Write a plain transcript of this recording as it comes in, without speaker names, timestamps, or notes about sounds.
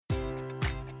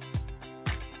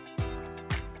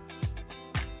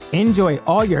Enjoy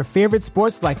all your favorite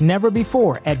sports like never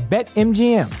before at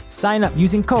BetMGM. Sign up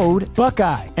using code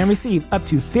Buckeye and receive up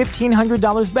to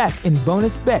 $1,500 back in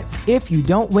bonus bets if you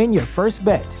don't win your first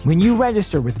bet. When you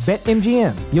register with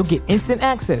BetMGM, you'll get instant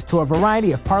access to a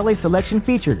variety of parlay selection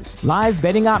features, live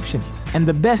betting options, and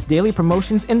the best daily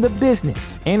promotions in the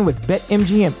business. And with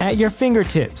BetMGM at your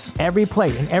fingertips, every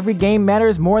play and every game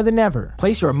matters more than ever.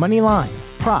 Place your money line,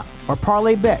 prop, or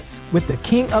parlay bets with the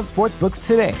king of sportsbooks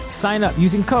today. Sign up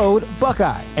using code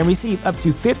Buckeye and receive up to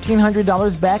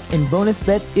 $1,500 back in bonus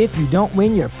bets if you don't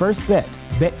win your first bet.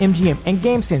 BetMGM and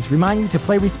GameSense remind you to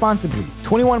play responsibly.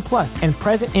 21 plus and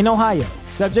present in Ohio,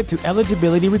 subject to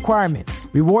eligibility requirements.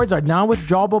 Rewards are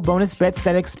non-withdrawable bonus bets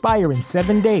that expire in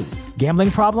 7 days. Gambling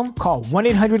problem? Call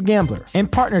 1-800-GAMBLER. In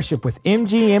partnership with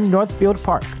MGM Northfield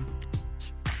Park.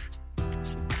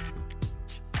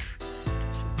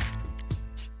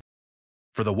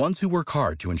 For the ones who work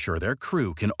hard to ensure their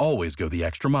crew can always go the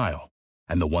extra mile,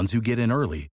 and the ones who get in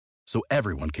early so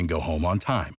everyone can go home on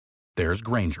time, there's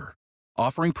Grainger,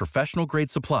 offering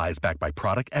professional-grade supplies backed by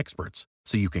product experts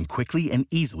so you can quickly and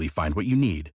easily find what you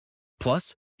need.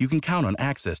 Plus, you can count on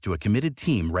access to a committed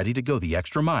team ready to go the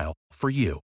extra mile for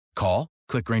you. Call,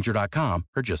 click Grainger.com,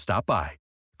 or just stop by.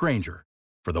 Grainger,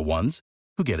 for the ones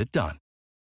who get it done.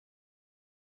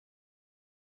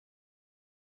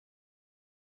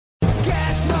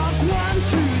 Gas mark 1, 2,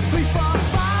 3, 4,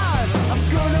 5. I'm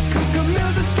gonna cook a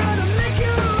meal that's gonna make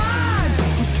you mine.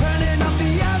 We're turning up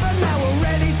the oven, now we're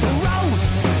ready to roast.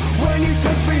 When you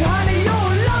touch me, honey,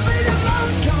 you'll love it the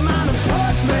most. Come on and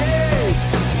put me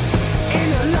in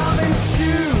a loving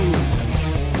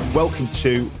stew. Welcome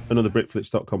to another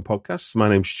BritFlix.com podcast. My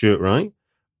name's Stuart Wright,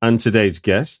 and today's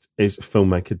guest is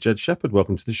filmmaker Jed Shepherd.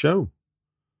 Welcome to the show.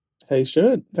 Hey,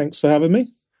 Stuart. Thanks for having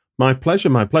me. My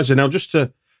pleasure, my pleasure. Now, just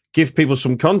to give people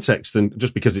some context, and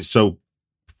just because it's so,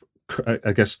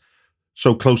 I guess,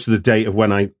 so close to the date of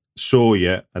when I saw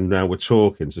you, and now we're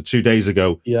talking. So 2 days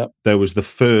ago, there was the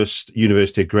first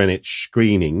University of Greenwich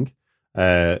screening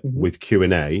with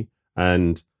Q&A,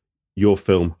 and your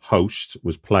film Host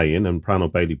was playing, and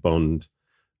Prano Bailey Bond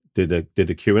did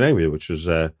a Q&A with you, which was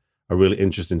a really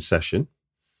interesting session.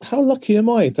 How lucky am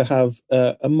I to have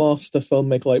a master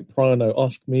filmmaker like Prano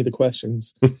ask me the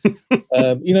questions?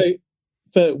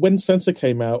 When Censor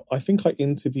came out, I think I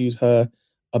interviewed her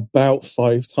about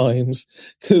 5 times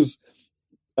because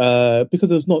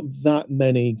there's not that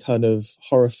many kind of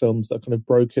horror films that have kind of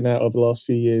broken out over the last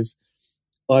few years.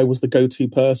 I was the go-to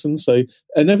person. So,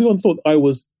 and everyone thought I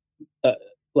was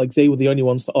like they were the only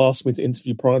ones to ask me to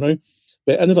interview Prano,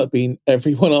 but it ended up being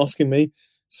everyone asking me.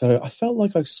 So I felt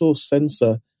like I saw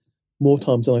Censor more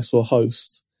times than I saw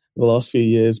Host in the last few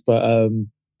years, but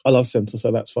I love Censor,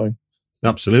 so that's fine.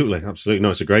 Absolutely.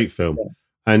 No, it's a great film. Yeah.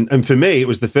 And for me, it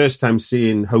was the first time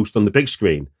seeing Host on the big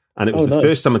screen. And it was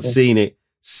first time I'd seen it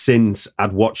since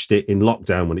I'd watched it in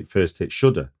lockdown when it first hit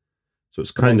Shudder. So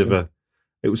it's kind of I'd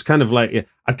kind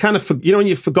of, when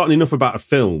you've forgotten enough about a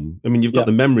film, I mean, you've got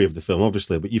the memory of the film,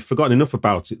 obviously, but you've forgotten enough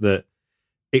about it that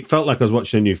it felt like I was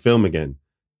watching a new film again.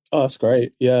 Oh, that's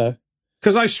great. Yeah.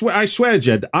 Because I swear,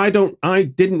 Jed, I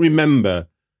didn't remember.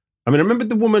 I mean, I remembered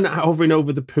the woman hovering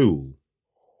over the pool.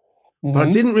 But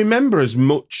I didn't remember as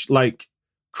much like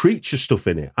creature stuff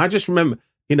in it. I just remember,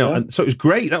 and so it was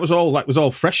great. That was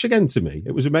all fresh again to me.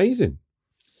 It was amazing.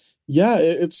 Yeah,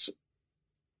 it's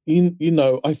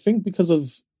I think because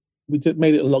of made it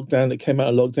in lockdown, it came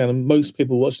out of lockdown, and most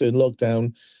people watched it in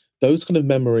lockdown. Those kind of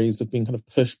memories have been kind of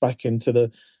pushed back into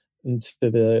the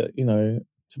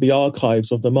to the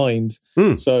archives of the mind.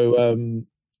 So and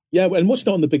watching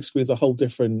it on the big screen is a whole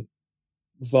different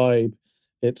vibe.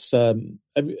 It's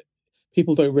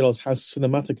people don't realize how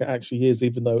cinematic it actually is,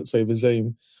 even though it's over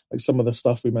Zoom, like some of the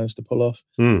stuff we managed to pull off.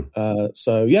 It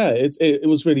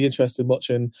was really interesting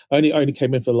watching. I only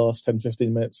came in for the last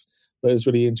 10-15 minutes, but it was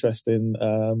really interesting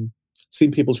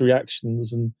seeing people's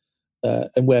reactions and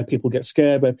where people get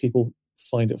scared, where people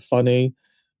find it funny.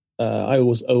 I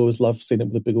always love seeing it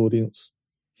with a big audience.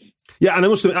 Yeah, and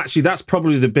also, actually, that's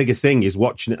probably the bigger thing is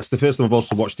watching it. That's the first time I've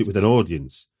also watched it with an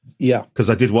audience. Yeah. Because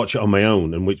I did watch it on my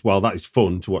own, and while that is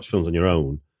fun to watch films on your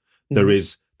own, there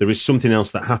is something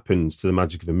else that happens to the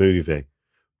magic of a movie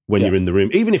when you're in the room.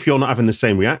 Even if you're not having the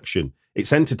same reaction,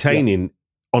 it's entertaining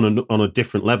on a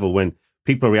different level when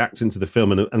people are reacting to the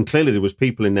film. And clearly there was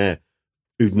people in there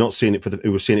who've not seen it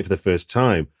who were seeing it for the first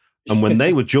time. And when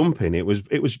they were jumping, it was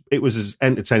as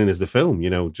entertaining as the film,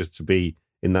 just to be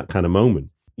in that kind of moment.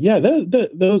 Yeah,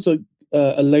 there was a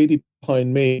lady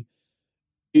behind me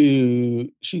who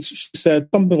she said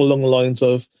something along the lines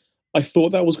of, "I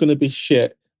thought that was going to be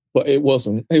shit, but it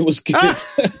wasn't. It was good."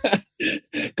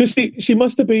 Because because she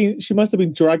must have been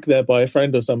dragged there by a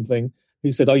friend or something.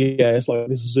 He said, "Oh yeah, it's like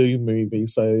this Zoom movie."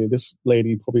 So this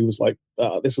lady probably was like,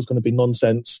 "This is going to be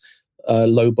nonsense,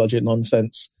 low budget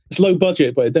nonsense." It's low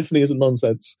budget, but it definitely isn't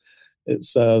nonsense.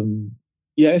 It's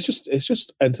it's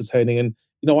just entertaining, and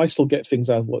I still get things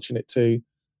out of watching it too.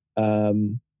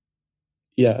 I've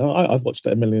watched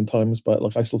it a million times, but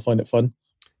like I still find it fun.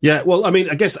 Yeah, well, I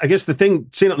mean, I guess the thing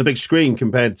seeing it on the big screen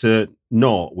compared to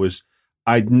not was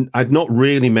I'd not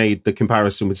really made the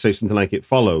comparison with say something like It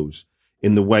Follows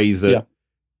in the way that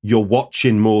you're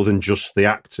watching more than just the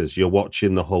actors. You're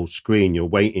watching the whole screen. You're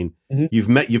waiting.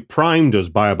 Mm-hmm. You've primed us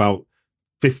by about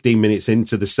 15 minutes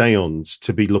into the seance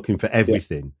to be looking for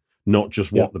everything, not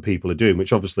just what the people are doing,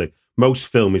 which obviously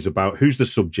most film is about who's the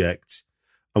subject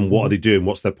and what are they doing,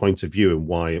 what's their point of view and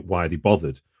why are they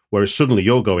bothered. Whereas suddenly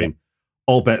you're going,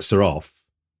 all bets are off.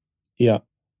 Yeah.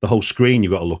 The whole screen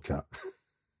you've got to look at.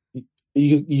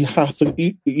 You have to,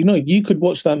 you could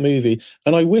watch that movie,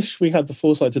 and I wish we had the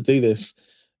foresight to do this.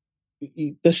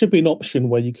 There should be an option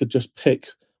where you could just pick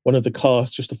one of the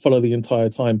cast just to follow the entire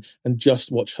time and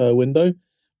just watch her window,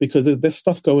 because there's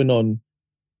stuff going on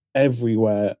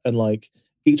everywhere, and like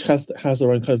each has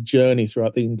their own kind of journey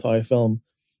throughout the entire film.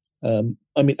 I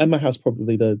mean, Emma has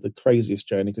probably the craziest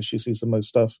journey because she sees the most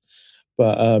stuff,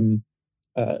 but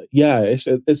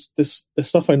it's this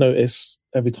stuff I notice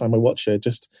every time I watch it,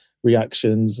 just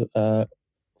reactions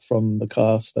from the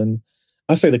cast. And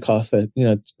I say the cast, they're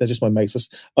just my mates.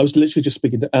 I was literally just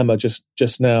speaking to Emma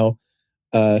just now.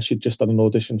 She'd just done an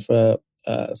audition for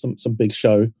some big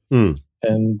show,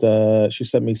 and she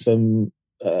sent me some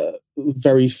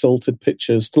very filtered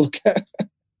pictures to look at.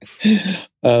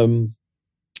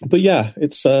 But yeah,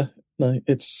 it's fun.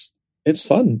 It's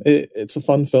a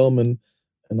fun film, and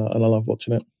I love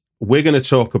watching it. We're going to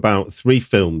talk about 3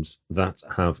 films that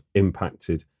have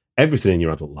impacted everything in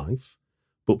your adult life.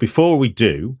 But before we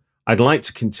do, I'd like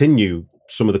to continue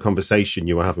some of the conversation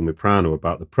you were having with Prano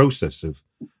about the process of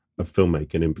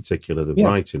filmmaking, in particular the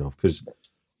writing of, because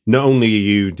not only are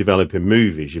you developing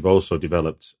movies, you've also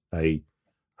developed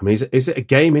is it a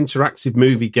game, interactive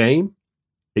movie game?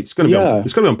 It's going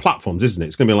to be on platforms, isn't it?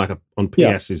 It's going to be like on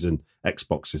PSs and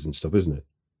Xboxes and stuff, isn't it?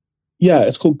 Yeah,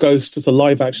 it's called Ghost. It's a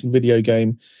live action video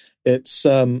game. It's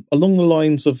along the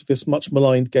lines of this much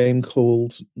maligned game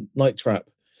called Night Trap,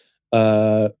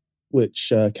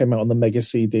 which came out on the Mega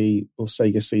CD or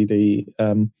Sega CD,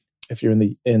 if you're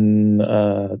in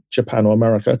Japan or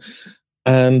America.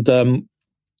 And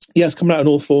it's coming out in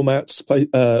all formats: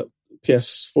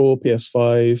 PS4,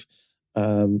 PS5,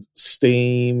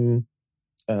 Steam.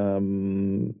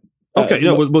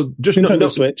 Just Nintendo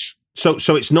Switch. So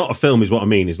it's not a because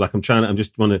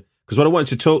what I wanted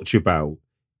to talk to you about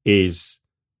is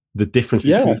the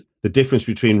difference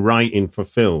between writing for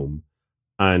film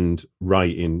and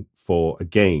writing for a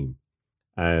game.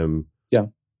 With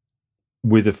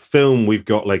a film, we've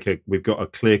got a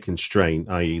clear constraint,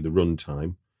 i.e. the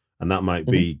runtime, and that might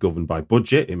be governed by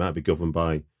budget. It might be governed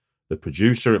by the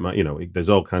producer. It might, there's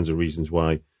all kinds of reasons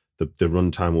why the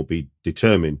runtime will be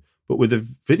determined. But with a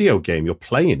video game, you're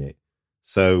playing it.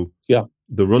 So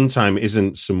the runtime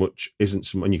isn't so much,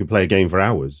 and you can play a game for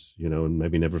hours, and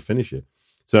maybe never finish it.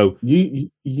 So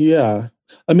I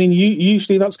mean,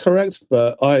 usually that's correct,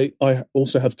 but I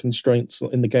also have constraints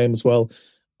in the game as well,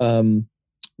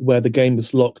 where the game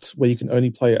is locked, where you can only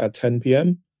play it at 10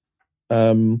 p.m.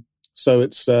 So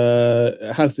it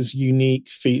has this unique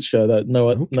feature that no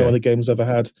other game's ever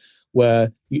had,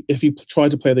 where if you try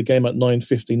to play the game at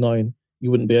 9:59,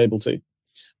 you wouldn't be able to.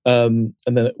 And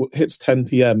then it hits 10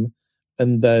 p.m.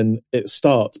 and then it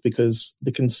starts, because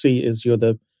the conceit is you're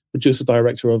the producer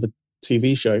director of a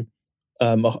TV show,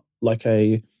 like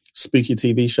a spooky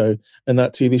TV show, and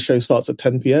that TV show starts at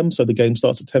 10 p.m. So the game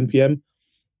starts at 10 p.m.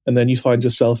 and then you find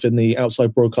yourself in the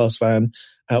outside broadcast van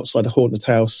outside a haunted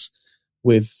house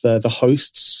with the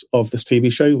hosts of this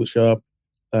TV show, which are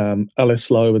Alice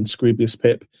Lowe and Scroobius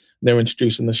Pip. They're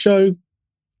introducing the show.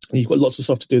 You've got lots of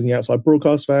stuff to do in the outside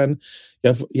broadcast van.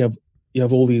 You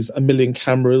have all these 1 million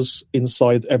cameras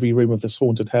inside every room of this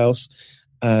haunted house,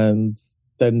 and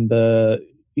then the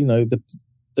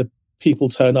people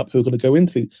turn up who are going to go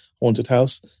into the haunted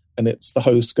house, and it's the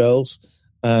host girls,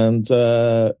 and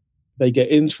they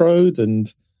get introed,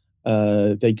 and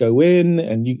they go in,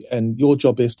 and your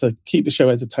job is to keep the show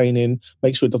entertaining,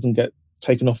 make sure it doesn't get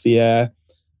taken off the air.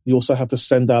 You also have to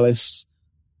send Alice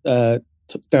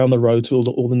down the road to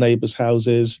all the neighbours'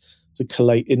 houses to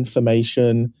collate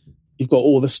information. You've got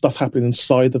all this stuff happening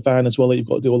inside the van as well that you've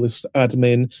got to do all this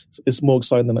admin. It's more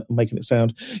exciting than I'm making it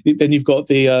sound. Then you've got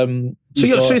the...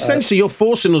 So essentially you're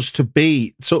forcing us to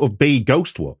be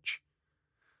Ghostwatch.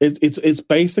 It's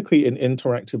basically an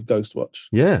interactive Ghost Watch.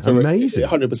 Yeah, amazing.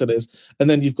 100% is. And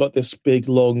then you've got this big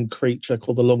long creature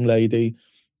called the Long Lady,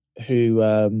 who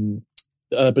the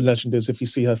urban legend is if you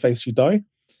see her face, you die.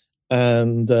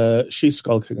 And she's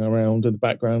skulking around in the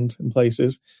background in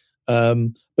places.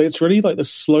 But it's really like the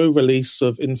slow release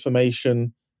of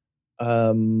information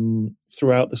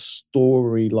throughout the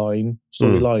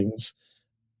storylines.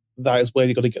 That is where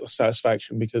you've got to get the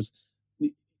satisfaction, because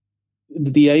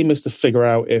the aim is to figure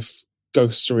out if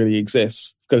ghosts really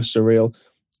exist, ghosts are real,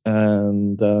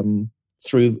 and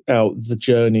throughout the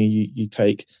journey you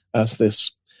take as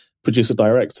this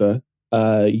producer-director,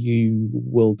 you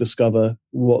will discover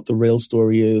what the real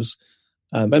story is.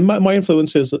 And my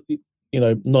influences,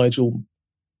 Nigel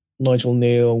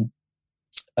Neal,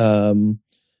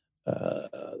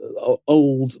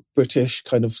 old British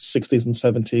kind of 60s and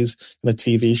 70s kind of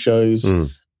TV shows,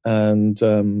 and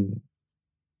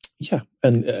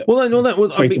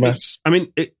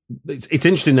it's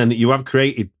interesting then that you have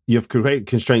created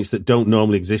constraints that don't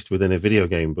normally exist within a video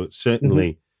game, but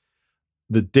certainly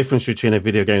the difference between a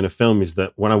video game and a film is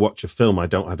that when I watch a film, I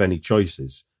don't have any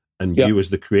choices, and you as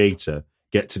the creator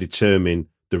get to determine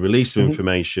the release of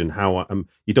information, how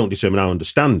you don't determine how I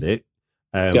understand it,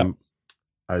 as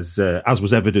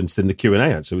was evidenced in the Q&A.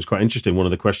 Actually, it was quite interesting. One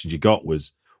of the questions you got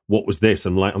was, "What was this?"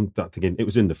 I'm thinking it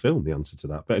was in the film, the answer to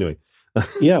that. But anyway,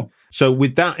 So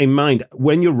with that in mind,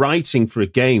 when you're writing for a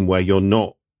game where you're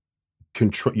not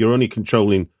you're only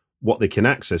controlling what they can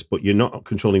access, but you're not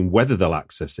controlling whether they'll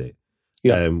access it.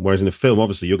 Whereas in a film,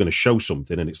 obviously, you're going to show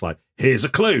something, and it's like, here's a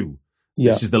clue.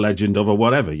 This is the legend of, or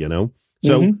whatever,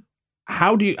 So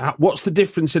what's the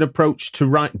difference in approach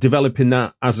to developing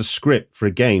that as a script for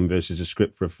a game versus a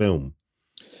script for a film?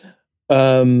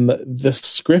 The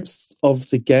script of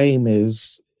the game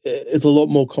is a lot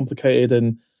more complicated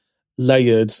and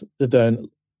layered than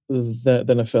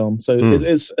a film. So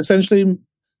it's essentially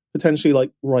potentially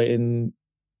like writing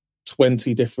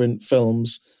 20 different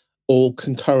films, all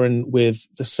concurrent with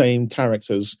the same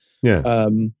characters.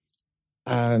 And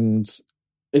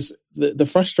it's the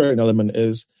frustrating element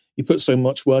is you put so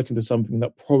much work into something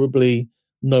that probably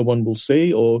no one will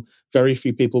see, or very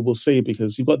few people will see,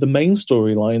 because you've got the main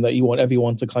storyline that you want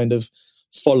everyone to kind of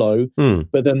follow,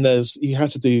 but then you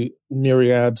have to do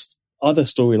myriad other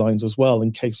storylines as well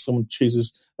in case someone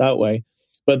chooses that way.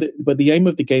 But the aim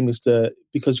of the game is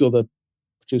because you're the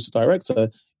producer director,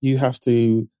 you have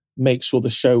to make sure the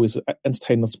show is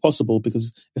entertaining as possible,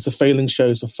 because it's a failing show,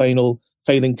 it's a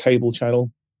failing cable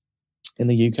channel in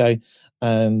the UK,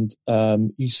 and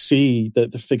you see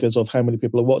the figures of how many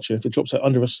people are watching. If it drops out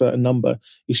under a certain number,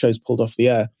 your show's pulled off the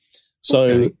air.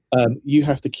 So you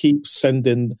have to keep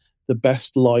sending the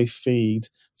best live feed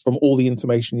from all the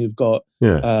information you've got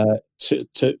to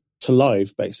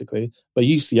live, basically. But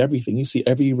you see everything. You see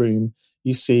every room.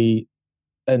 You see,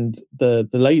 and the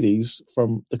ladies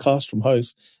from the cast from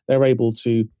Host, they're able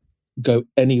to go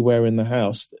anywhere in the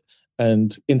house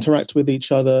and interact with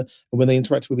each other. And when they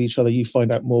interact with each other, you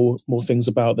find out more things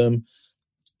about them.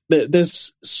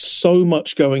 There's so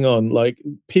much going on. Like,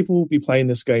 people will be playing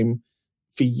this game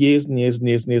for years and years and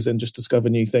years and years and just discover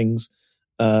new things.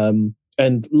 And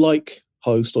like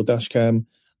Host or Dashcam,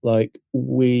 like,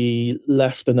 we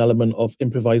left an element of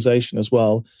improvisation as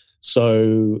well.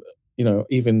 So,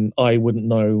 even I wouldn't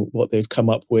know what they'd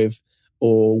come up with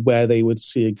or where they would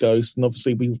see a ghost. And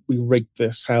obviously we rigged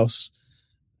this house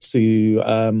to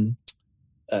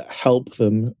help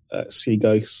them see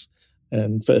ghosts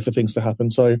and for things to happen.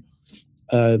 So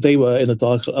they were in the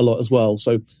dark a lot as well.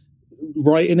 So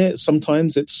writing it,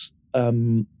 sometimes it's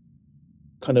kind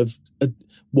of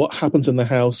what happens in the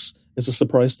house is a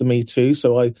surprise to me too.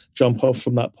 So I jump off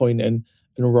from that point and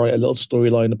write a little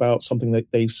storyline about something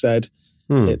that they've said.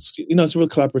 It's it's a real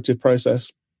collaborative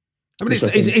process. I mean,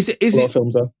 is it?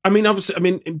 Films are. I mean,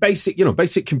 obviously,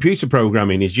 basic computer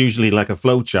programming is usually like a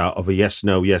flowchart of a yes,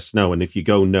 no, and if you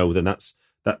go no, then that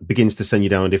begins to send you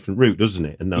down a different route, doesn't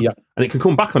it? And it can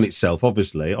come back on itself,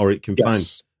 obviously, or it can find.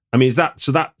 I mean, is that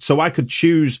so I could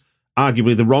choose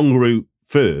arguably the wrong route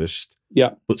first,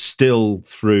 but still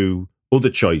through other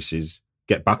choices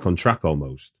get back on track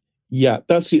almost. Yeah,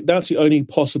 that's the only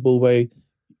possible way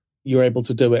you're able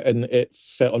to do it, and it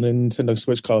fit on a Nintendo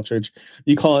Switch cartridge.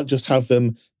 You can't just have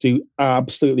them do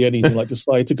absolutely anything, like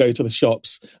decide to go to the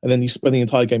shops and then you spend the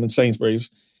entire game in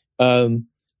Sainsbury's. But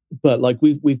like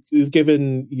we've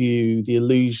given you the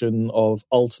illusion of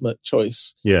ultimate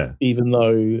choice, even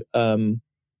though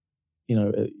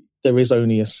there is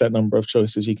only a set number of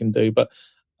choices you can do. But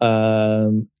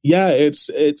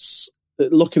it's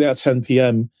looking at 10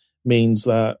 p.m. means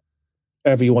that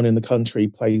everyone in the country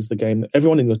plays the game.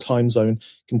 Everyone in your time zone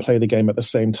can play the game at the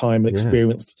same time and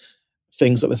experience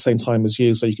things at the same time as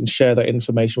you. So you can share that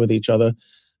information with each other.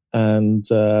 And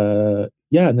and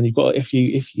then you've got, if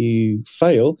you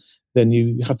fail, then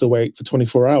you have to wait for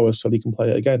 24 hours so you can play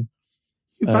it again.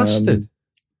 You bastard.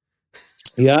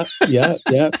 Yeah.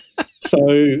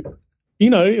 So,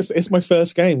 it's my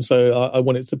first game, so I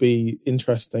want it to be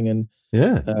interesting. And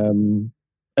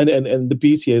and the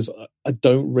beauty is I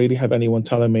don't really have anyone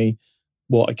telling me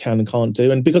what I can and can't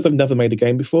do. And because I've never made a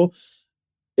game before,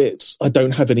 I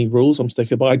don't have any rules I'm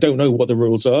sticking by. I don't know what the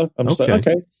rules are. I'm just like,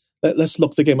 okay, let's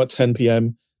lock the game at 10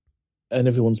 p.m. And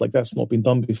everyone's like, that's not been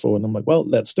done before. And I'm like, well,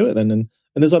 let's do it then. And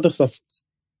there's other stuff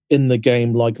in the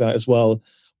game like that as well,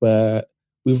 where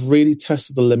we've really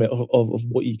tested the limit of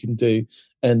what you can do.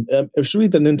 And it's really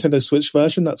the Nintendo Switch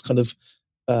version that's kind of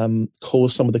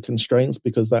caused some of the constraints,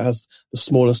 because that has the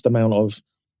smallest amount of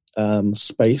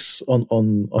space on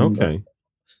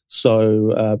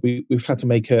so we've had to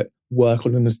make it work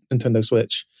on the Nintendo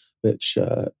Switch, which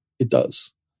it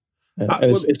does.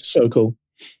 It's so cool.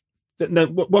 Now,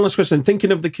 one last question.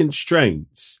 Thinking of the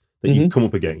constraints that you've come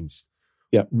up against,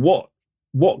 could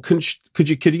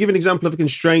you give an example of a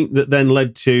constraint that then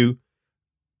led to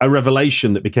a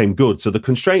revelation that became good? So the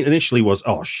constraint initially was,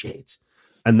 oh shit,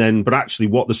 but actually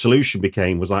what the solution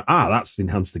became was like, that's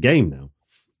enhanced the game now.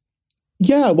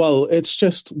 Yeah, well, it's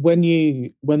just when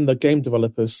the game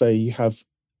developers say you have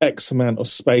X amount of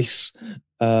space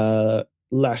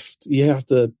left, you have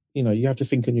to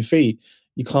think on your feet.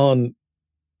 You can't.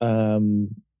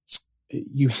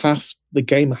 The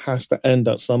game has to end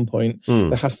at some point.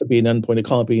 There has to be an end point. It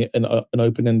can't be an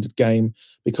open-ended game,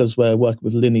 because we're working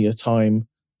with linear time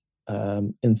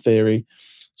in theory.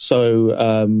 So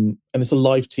and it's a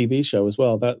live TV show as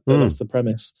well. That's the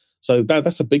premise. So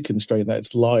that's a big constraint, that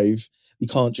it's live. You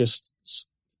can't just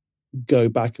go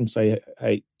back and say,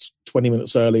 hey, 20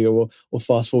 minutes earlier or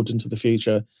fast forward into the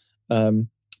future.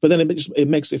 But then it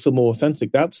makes it feel more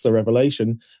authentic. That's the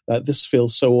revelation, that this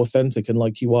feels so authentic and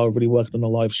like you are really working on a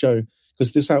live show.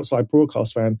 Because this outside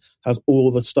broadcast fan has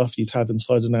all the stuff you'd have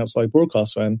inside an outside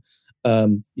broadcast fan.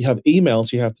 You have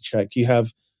emails you have to check. You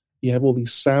have all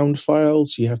these sound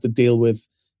files. You have to deal with,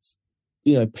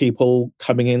 people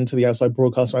coming into the outside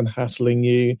broadcast fan hassling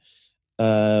you.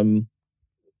 There's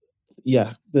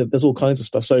all kinds of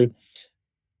stuff. So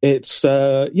I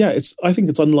think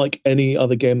it's unlike any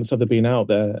other game that's ever been out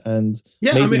there, and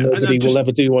nobody will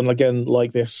ever do one again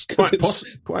like this, because it's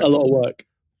a lot of work.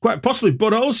 Quite possibly,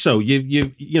 but also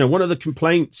you one of the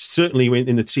complaints certainly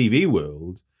in the TV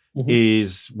world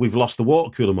is we've lost the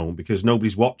water cooler moment, because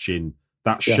nobody's watching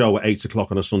that show at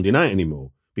 8:00 on a Sunday night anymore,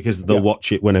 because they'll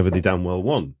watch it whenever they damn well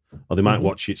want, or they might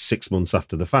watch it 6 months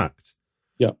after the fact.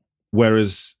 Yeah.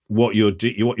 Whereas what you're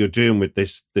doing with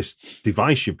this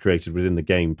device you've created within the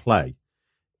gameplay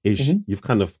is you've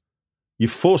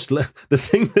forced the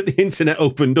thing that the internet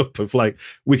opened up of, like,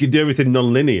 we could do everything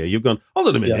non-linear. You've gone, hold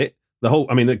on a minute.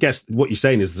 I guess what you're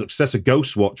saying is the success of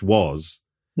Ghostwatch was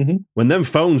when them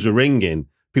phones were ringing,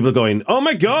 people are going, oh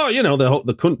my God,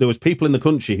 there was people in the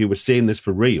country who were seeing this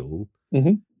for real,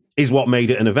 is what made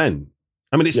it an event.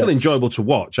 I mean, it's still enjoyable to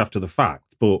watch after the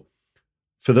fact, but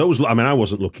for those, I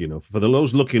wasn't lucky enough. For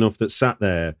those lucky enough that sat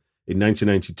there in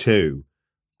 1992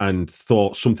 and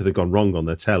thought something had gone wrong on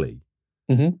their telly,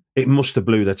 it must have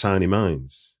blew their tiny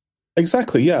minds.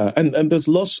 Exactly, yeah. And there's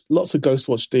lots of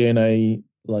Ghostwatch DNA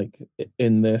like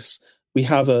in this. We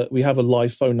have a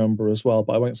live phone number as well,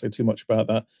 but I won't say too much about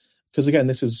that, because again,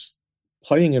 this is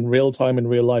playing in real time in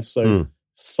real life, so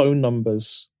phone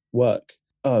numbers work.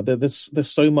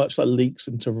 There's so much that leaks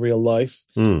into real life.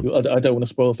 I don't want to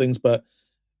spoil things, but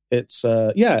it's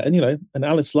and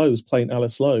Alice Lowe is playing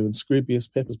Alice Lowe, and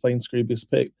Scroobius Pip is playing Scroobius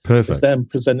Pip. Perfect. It's them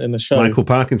presenting the show. Michael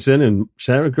Parkinson and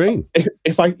Sarah Green.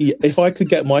 If I could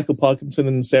get Michael Parkinson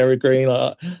and Sarah Green,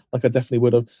 I definitely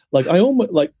would have. I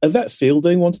almost Yvette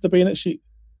Fielding wanted to be in it. She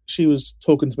was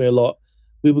talking to me a lot.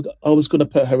 I was going to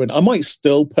put her in. I might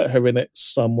still put her in it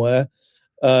somewhere,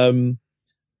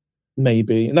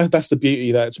 maybe. And that's the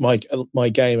beauty, that it's my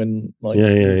game, and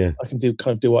I can do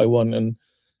what I want. And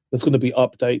there's going to be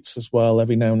updates as well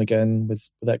every now and again with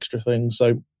extra things.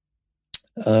 So,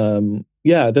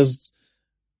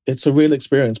 it's a real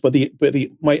experience. But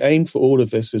my aim for all of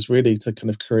this is really to kind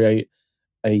of create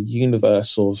a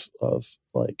universe of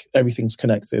like everything's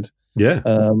connected. Yeah.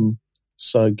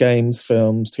 So games,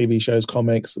 films, TV shows,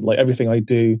 comics, like everything I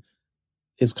do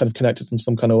is kind of connected in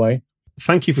some kind of way.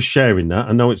 Thank you for sharing that.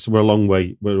 I know we're a long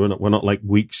way. We're not like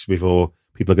weeks before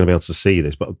people are going to be able to see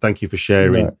this, but thank you for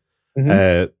sharing.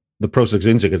 The process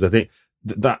into, because I think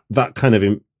that kind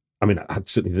of I mean, I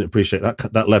certainly didn't appreciate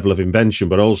that level of invention,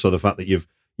 but also the fact that you've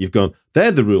gone,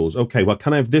 they're the rules. Okay, well,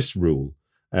 can I have this rule?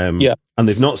 And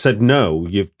they've not said no.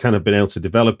 You've kind of been able to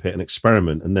develop it and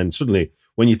experiment, and then suddenly,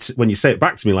 when you say it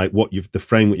back to me, like the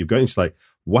frame what you've got, it's like,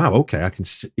 wow, okay, I can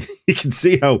see, you can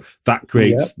see how that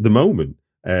creates the moment.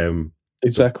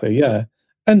 Exactly, yeah,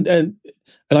 and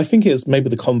I think it's maybe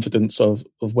the confidence of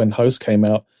when Host came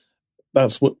out.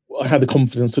 That's what I had the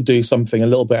confidence to do something a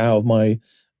little bit out of my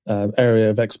area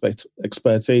of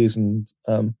expertise, and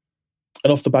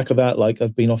off the back of that, like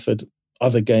I've been offered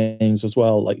other games as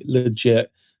well, like legit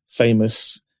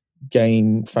famous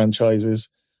game franchises.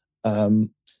 So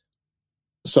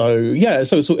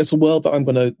it's a world that I'm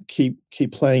going to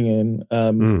keep playing in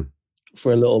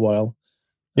for a little while.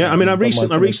 Yeah, I mean, I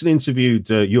recently interviewed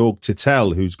Jorg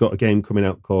Tittel, who's got a game coming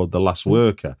out called The Last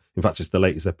Worker. In fact, it's the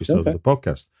latest episode of the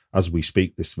podcast as we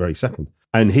speak this very second.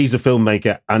 And he's a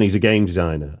filmmaker and he's a game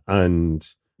designer, and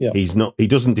he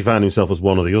doesn't define himself as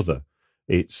one or the other.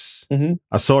 It's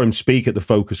I saw him speak at the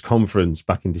Focus conference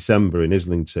back in December in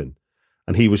Islington,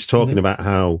 and he was talking about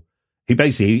how he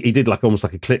did like almost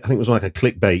like I think it was like a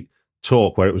clickbait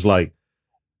talk where it was like,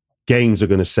 games are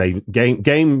going to save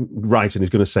game writing is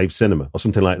going to save cinema or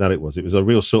something like that. It was a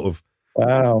real sort of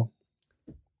wow.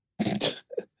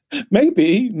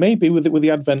 maybe with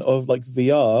the advent of like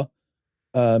VR,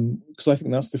 because I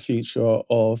think that's the future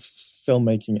of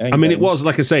filmmaking. I mean, it was,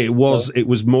 like I say, it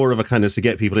was more of a kind of to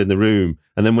get people in the room,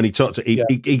 and then when he talked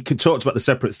he talked about the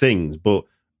separate things, but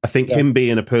I think him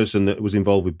being a person that was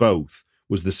involved with both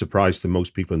was the surprise to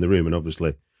most people in the room, and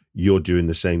obviously you're doing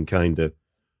the same kind of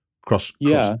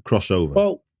crossover.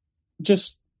 Well,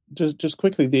 just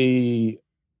quickly, the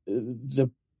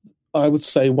I would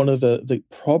say one of the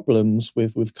problems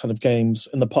with kind of games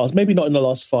in the past, maybe not in the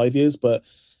last 5 years, but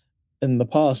in the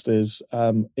past, is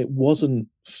it wasn't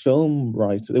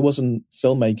it wasn't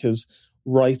filmmakers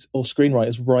or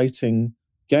screenwriters writing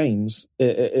games.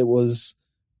 It was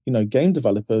game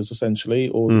developers essentially,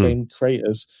 or game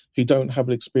creators who don't have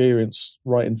an experience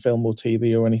writing film or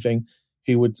TV or anything,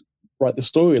 who would write the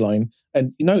storyline.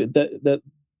 And that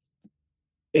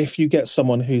if you get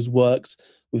someone who's worked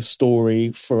with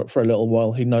story for a little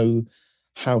while, who know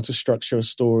how to structure a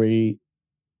story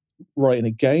writing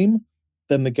a game,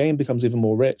 then the game becomes even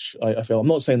more rich. I feel. I'm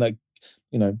not saying that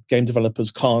game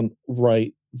developers can't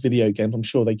write video games. I'm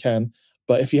sure they can.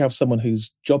 But if you have someone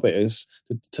whose job it is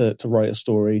to write a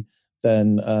story,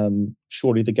 then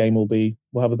surely the game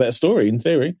will have a better story in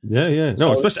theory. Yeah.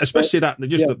 No, especially that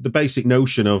the basic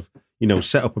notion of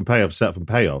set up and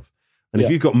payoff. And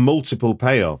if you've got multiple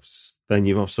payoffs, then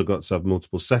you've also got to have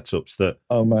multiple setups.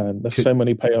 Oh man, there's so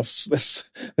many payoffs.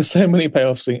 There's so many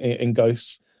payoffs in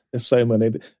Ghosts. There's so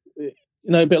many.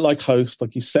 A bit like Host,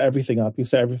 like you set everything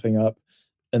up,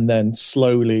 and then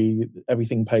slowly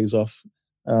everything pays off.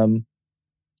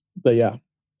 But yeah,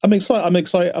 I'm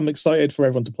excited for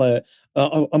everyone to play it.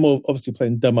 I'm obviously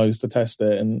playing demos to test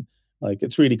it, and like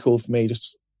it's really cool for me.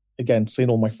 Just again, seeing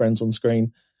all my friends on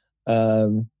screen,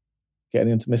 getting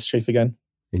into Mischief again.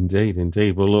 Indeed.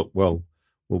 Well,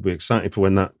 we'll be excited for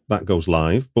when that goes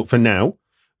live. But for now,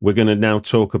 we're going to now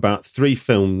talk about 3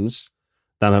 films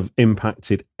that have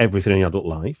impacted everything in adult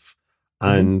life.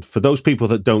 And for those people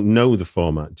that don't know the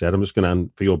format, Jed, I'm just going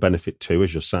to, for your benefit too,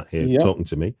 as you're sat here talking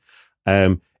to me,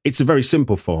 it's a very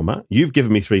simple format. You've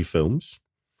given me 3 films.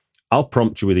 I'll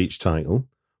prompt you with each title,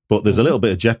 but there's a little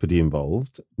bit of jeopardy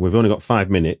involved. We've only got 5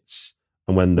 minutes.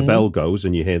 And when the bell goes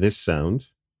and you hear this sound,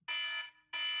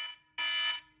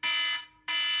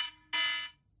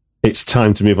 it's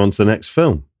time to move on to the next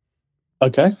film.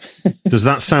 Okay. Does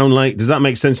that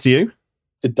make sense to you?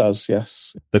 It does,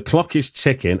 yes. The clock is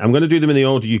ticking. I'm going to do them in the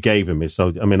order you gave me.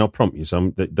 So, I mean, I'll prompt you.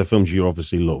 So the films you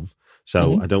obviously love.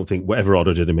 So I don't think whatever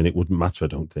order I did them in, it wouldn't matter, I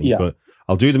don't think. Yeah. But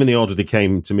I'll do them in the order they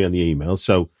came to me on the email.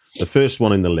 So the first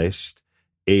one in the list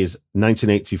is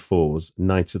 1984's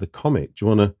Night of the Comet. Do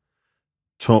you want to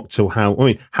talk to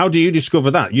how do you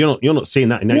discover that? You're not seeing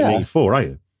that in 1984, are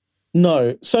you?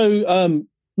 No. So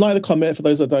Night of the Comet, for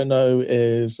those that don't know,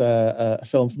 is a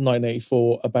film from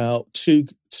 1984 about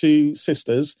two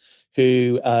sisters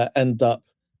who end up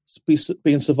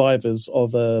being survivors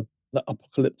of an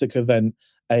apocalyptic event.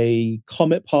 A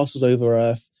comet passes over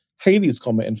Earth, Halley's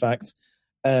Comet, in fact,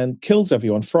 and kills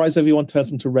everyone, fries everyone, turns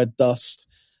them to red dust.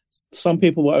 Some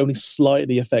people were only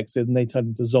slightly affected, and they turned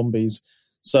into zombies.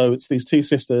 So it's these 2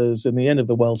 sisters in the end of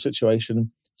the world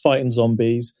situation fighting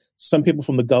zombies. Some people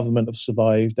from the government have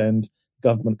survived, and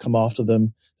government come after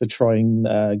them to try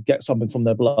and get something from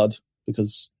their blood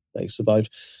because they survived.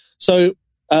 So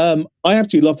I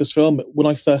absolutely love this film. When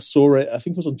I first saw it, I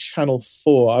think it was on Channel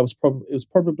 4. It was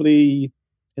probably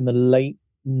in the late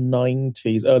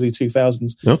 90s, early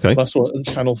 2000s. Okay. When I saw it on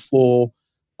Channel 4.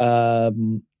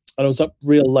 And I was up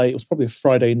real late. It was probably a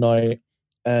Friday night.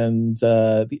 And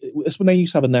it's when they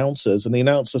used to have announcers. And the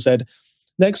announcer said,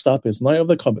 next up is Night of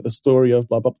the Comet, the story of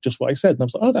blah, blah, just what I said. And I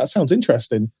was like, oh, that sounds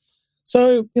interesting.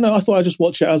 So, I thought I'd just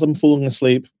watch it as I'm falling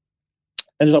asleep.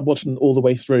 Ended up watching it all the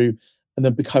way through and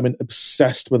then becoming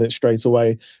obsessed with it straight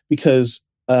away because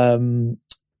it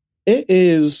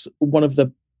is one of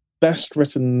the best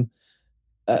written,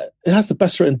 it has the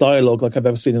best written dialogue like I've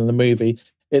ever seen in a movie.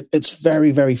 It's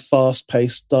very, very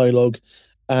fast-paced dialogue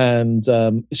and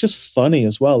it's just funny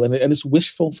as well. And it's wish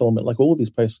fulfillment like all these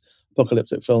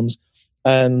post-apocalyptic films.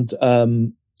 And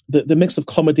the mix of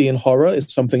comedy and horror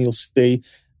is something you'll see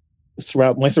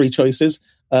throughout my three choices.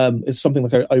 It's something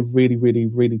like I really, really,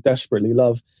 really desperately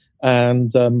love. And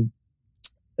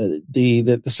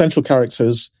the central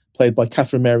characters played by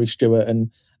Catherine Mary Stewart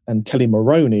and Kelly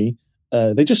Maroney,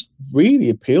 they just really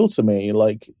appeal to me,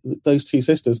 like those two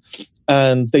sisters.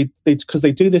 And they because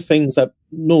they do the things that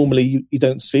normally you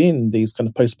don't see in these kind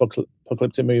of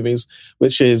post-apocalyptic movies,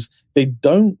 which is they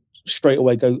don't straight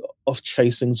away go off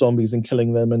chasing zombies and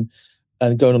killing them and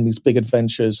going on these big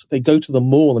adventures. They go to the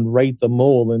mall and raid the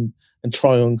mall and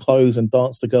try on clothes and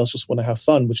dance. The girls just want to have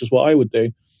fun, which is what I would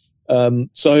do.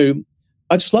 So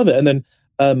I just love it. And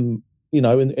then,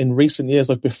 in recent years,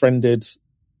 I've befriended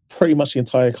pretty much the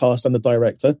entire cast and the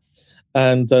director.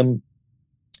 And,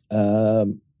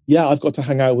 I've got to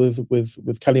hang out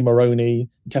with Kelly Maroney,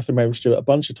 Catherine Mary Stewart a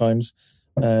bunch of times.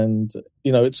 And,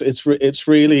 it's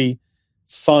really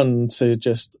fun to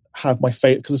just have my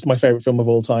favorite, because it's my favorite film of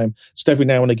all time. Just every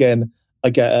now and again, I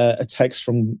get a text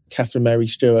from Catherine Mary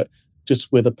Stewart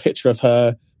just with a picture of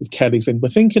her with Kelly saying, "We're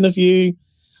thinking of you."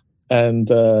 And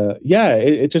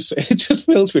it just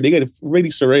feels really good. It's really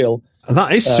surreal.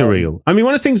 That is surreal. I mean,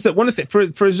 one of the things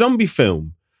for a zombie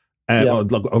film,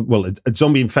 a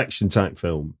zombie infection type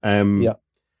film,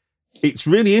 it's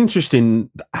really interesting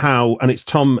how, and it's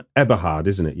Tom Eberhard,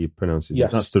 isn't it? You pronounce it.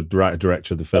 Yes. That's the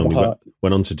director of the film. Eberhard. He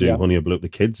went on to do Honey, I Blew Up the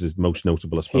Kids, is most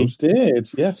notable, I suppose. He did.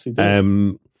 Yes, he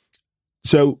did.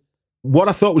 So what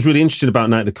I thought was really interesting about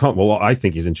Night of the Comet, well, what I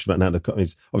think is interesting about Night of the Comet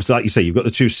is, obviously, like you say, you've got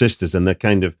the two sisters and they're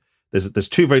kind of, there's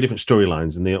two very different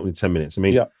storylines in the opening 10 minutes. I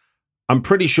mean, I'm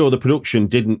pretty sure the production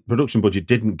budget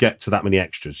didn't get to that many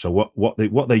extras. So what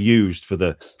they used for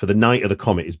the Night of the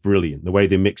Comet is brilliant. The way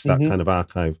they mix that kind of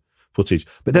archive footage.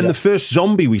 But then the first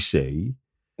zombie we see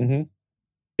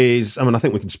is, I mean, I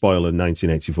think we can spoil a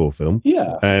 1984 film.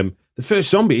 Yeah. The first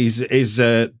zombie is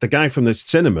the guy from the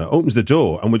cinema opens the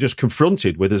door and we're just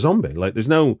confronted with a zombie. Like there's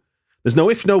no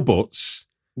if, no buts.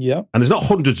 Yeah. And there's not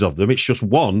hundreds of them. It's just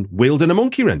one wielding a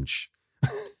monkey wrench.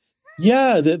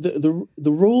 Yeah. The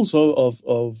rules of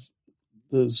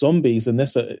the zombies in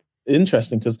this are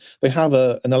interesting because they have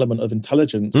an element of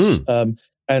intelligence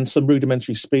and some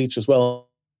rudimentary speech as well.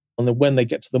 And then when they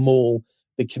get to the mall,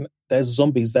 there's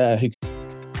zombies there who.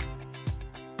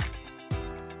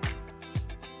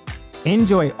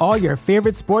 Enjoy all your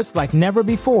favorite sports like never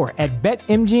before at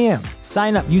BetMGM.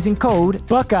 Sign up using code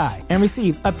Buckeye and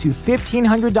receive up to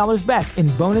 $1,500 back in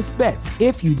bonus bets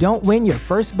if you don't win your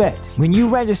first bet. When you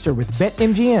register with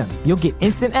BetMGM, you'll get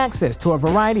instant access to a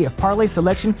variety of parlay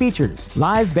selection features,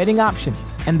 live betting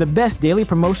options, and the best daily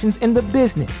promotions in the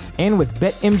business. And with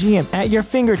BetMGM at your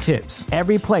fingertips,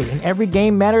 every play and every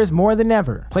game matters more than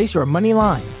ever. Place your money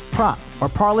line, prop, or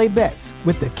parlay bets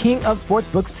with the king of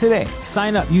sportsbooks today.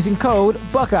 Sign up using code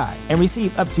Buckeye and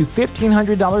receive up to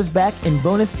 $1,500 back in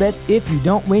bonus bets if you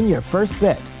don't win your first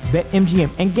bet. BetMGM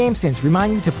and GameSense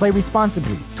remind you to play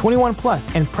responsibly. 21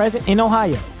 plus and present in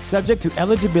Ohio, subject to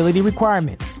eligibility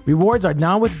requirements. Rewards are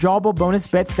non-withdrawable bonus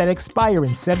bets that expire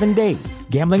in 7 days.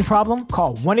 Gambling problem?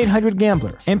 Call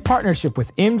 1-800-GAMBLER. In partnership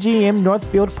with MGM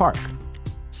Northfield Park.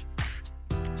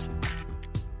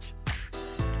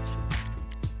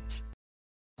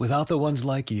 Without the ones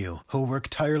like you, who work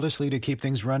tirelessly to keep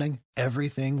things running,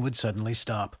 everything would suddenly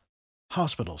stop.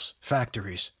 Hospitals,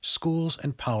 factories, schools,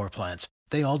 and power plants,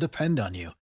 they all depend on you.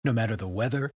 No matter the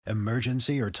weather,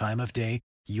 emergency, or time of day,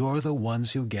 you're the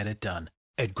ones who get it done.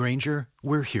 At Grainger,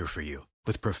 we're here for you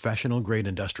with professional-grade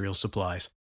industrial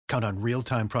supplies. Count on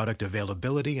real-time product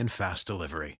availability and fast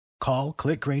delivery. Call,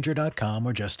 clickgrainger.com,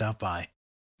 or just stop by.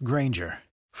 Grainger,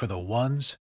 for the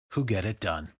ones who get it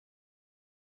done.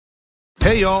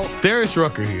 Hey y'all, Darius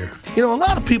Rucker here. You know, a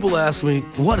lot of people ask me,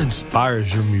 what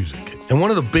inspires your music? And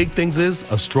one of the big things is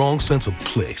a strong sense of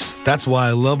place. That's why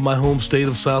I love my home state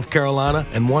of South Carolina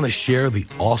and want to share the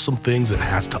awesome things it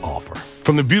has to offer. From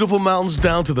From the beautiful mountains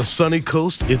down to the sunny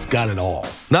coast, it's got it all.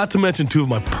 Not to mention two of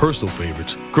my personal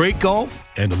favorites, great golf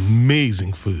and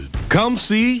amazing food. Come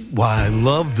see why I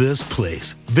love this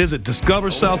place. Visit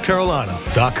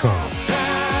discoversouthcarolina.com.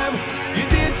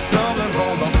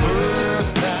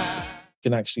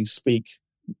 Can actually speak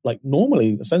like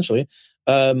normally, essentially.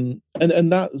 And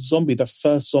that zombie, the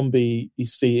first zombie you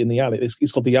see in the alley,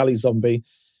 it's called the alley zombie.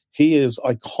 He is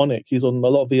iconic. He's on a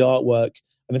lot of the artwork.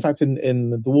 And in fact, in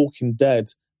The Walking Dead,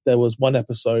 there was one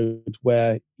episode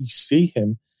where you see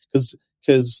him because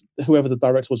whoever the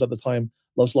director was at the time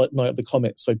loves like Night of the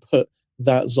Comet, so put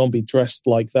that zombie dressed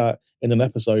like that in an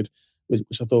episode, which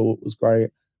I thought was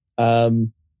great.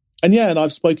 And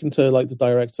I've spoken to like the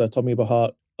director Tommy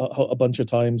Bahart a bunch of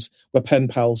times. We're pen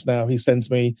pals now. He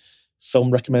sends me film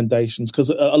recommendations because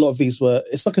a lot of these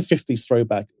it's like a 50s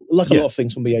throwback, like a lot of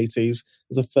things from the 80s.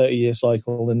 There's a 30-year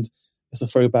cycle, and it's a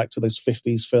throwback to those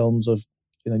 50s films of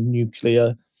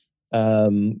nuclear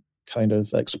kind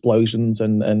of explosions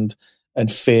and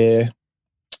fear.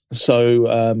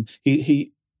 So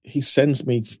he sends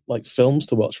me like films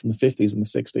to watch from the 50s and the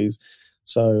 60s.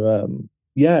 So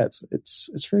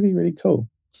it's really, really cool.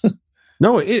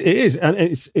 No, it is, and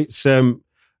it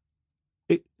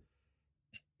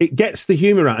gets the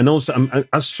humour out, and also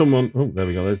as someone. Oh, there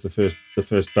we go. There's the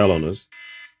first bell on us.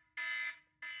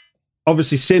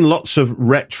 Obviously, seeing lots of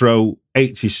retro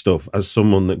 80s stuff as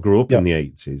someone that grew up in the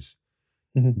 80s,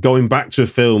 going back to a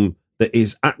film that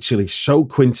is actually so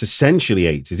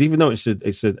quintessentially 80s, even though it's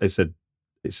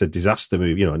a disaster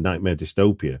movie, a nightmare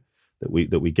dystopia that we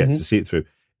get to see it through.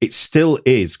 It still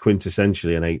is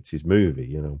quintessentially an 80s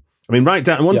movie, I mean, right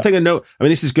down. And one thing I know, I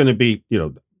mean, this is going to be,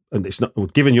 and it's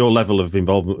not, given your level of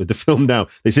involvement with the film now,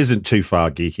 this isn't too far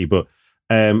geeky, but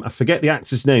I forget the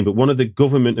actor's name, but one of the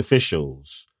government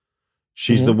officials,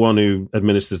 she's the one who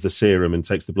administers the serum and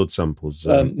takes the blood samples.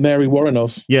 Mary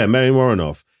Warrenoff. Yeah, Mary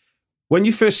Warrenoff. When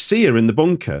you first see her in the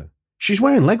bunker, she's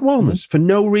wearing leg warmers for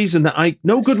no reason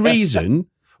no good reason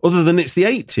other than it's the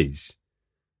 80s.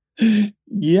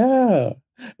 Yeah.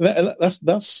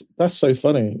 That's so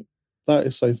funny. That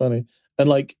is so funny. And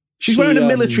like she's wearing a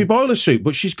military boiler suit,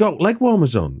 but she's got leg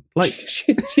warmers on. Like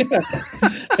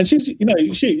and she's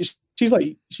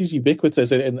she's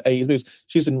ubiquitous in 80s movies.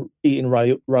 She's in Eating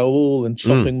Raoul and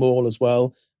Chopping Mall as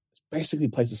well. Basically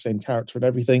plays the same character and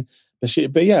everything. But she's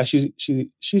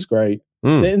great.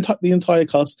 The entire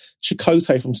cast.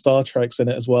 Chakotay from Star Trek's in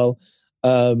it as well.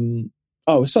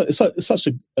 It's such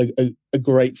a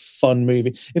great fun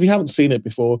movie. If you haven't seen it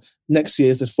before, next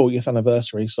year's his 40th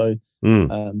anniversary, so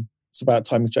it's about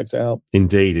time you checked it out.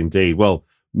 Indeed. Well,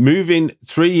 moving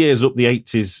 3 years up the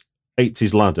 80s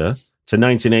ladder to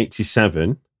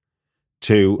 1987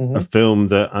 to a film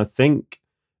that I think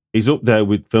is up there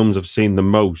with films I've seen the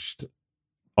most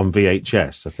on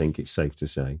VHS, I think it's safe to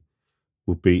say,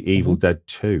 would be Evil Dead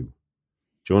 2. Do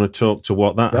you want to talk to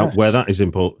where that is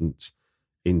important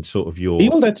in sort of your...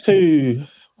 Evil Dead 2,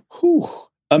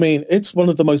 I mean, it's one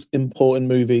of the most important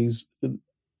movies,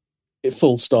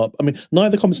 full stop. I mean, Night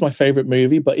of the Comet is my favourite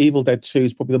movie, but Evil Dead 2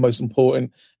 is probably the most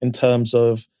important in terms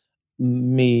of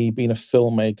me being a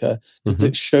filmmaker, because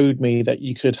it showed me that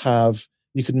you could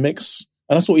mix,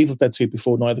 and I saw Evil Dead 2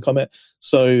 before Night of the Comet,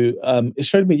 so it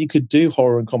showed me you could do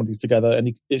horror and comedy together,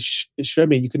 and it showed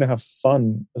me you can have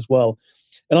fun as well.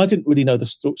 And I didn't really know the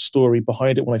story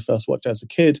behind it when I first watched it as a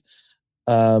kid.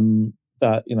 And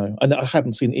I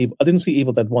didn't see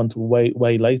Evil Dead 1 till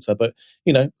way later, but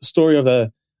the story of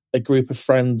a group of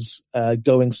friends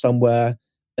going somewhere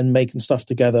and making stuff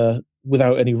together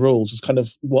without any rules is kind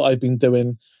of what I've been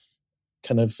doing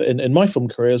kind of in my film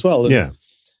career as well.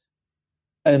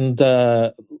 And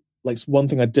like one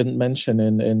thme I didn't mention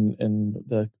in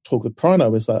the talk with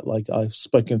Prano is that like I've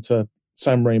spoken to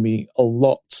Sam Raimi a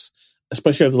lot,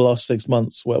 especially over the last 6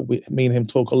 months, where me and him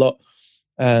talk a lot,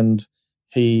 and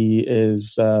he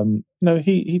is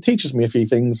he teaches me a few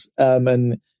things,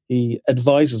 and he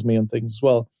advises me on things as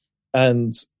well,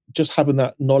 and just having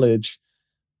that knowledge,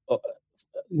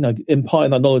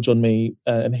 imparting that knowledge on me,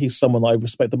 and he's someone that I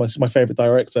respect the most, my favorite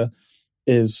director,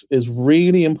 is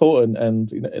really important. And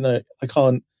I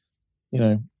can't,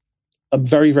 I'm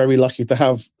very, very lucky to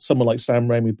have someone like Sam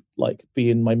Raimi like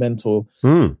being my mentor,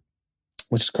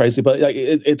 which is crazy, but like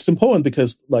it's important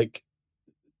because like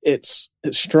it's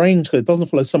strange because it doesn't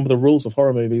follow some of the rules of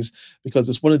horror movies, because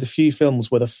it's one of the few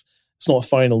films where it's not a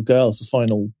final girl, it's a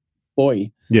final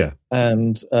boy. Yeah.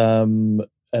 And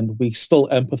we still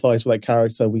empathize with that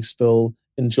character. We still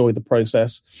enjoy the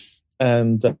process.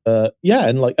 And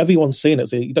and like everyone's seen it,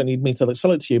 so you don't need me to like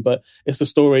sell it to you, but it's the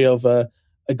story of a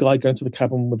guy going to the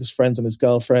cabin with his friends and his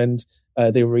girlfriend.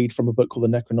 They read from a book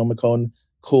called the Necronomicon.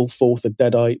 call forth the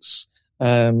Deadites,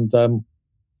 and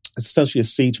it's essentially a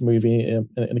siege movie in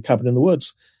a cabin in the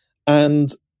woods. And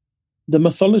the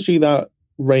mythology that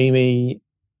Raimi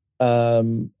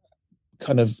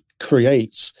kind of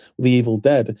creates with the Evil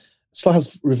Dead still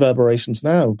has reverberations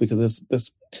now, because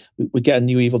we get a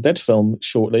new Evil Dead film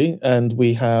shortly, and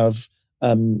we have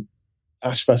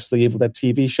Ash vs. the Evil Dead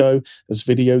TV show. There's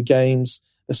video games.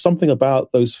 There's something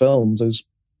about those films, those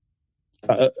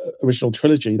original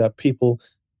trilogy, that people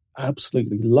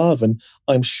absolutely love. And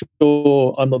I'm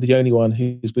sure I'm not the only one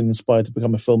who's been inspired to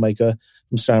become a filmmaker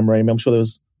from Sam Raimi. I'm sure there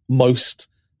was most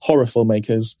horror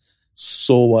filmmakers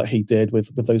saw what he did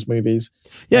with those movies.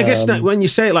 Yeah, I guess that when you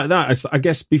say it like that, it's, I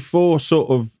guess before sort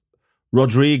of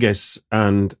Rodriguez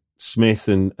and Smith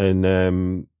and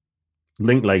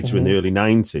Linklater in the early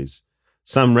 90s,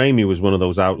 Sam Raimi was one of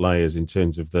those outliers in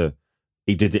terms of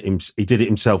he did it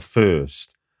himself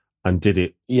first, and did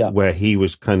it where he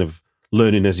was kind of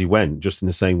learning as he went, just in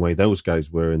the same way those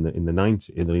guys were in the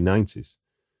early 90s.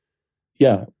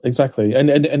 Yeah, exactly.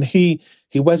 And he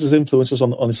wears his influences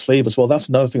on his sleeve as well. That's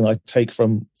another thing I take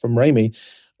from Raimi,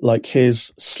 like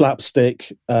his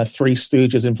slapstick Three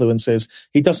Stooges influences.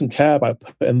 He doesn't care about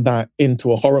putting that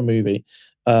into a horror movie,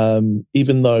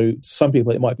 even though to some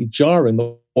people it might be jarring.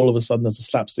 All of a sudden, there's a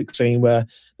slapstick scene where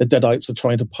the Deadites are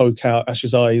trying to poke out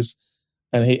Ash's eyes,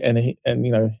 and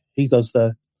he does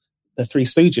the Three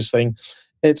Stooges thing.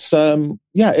 It's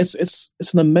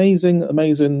it's an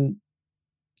amazing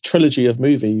trilogy of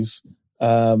movies,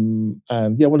 and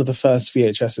one of the first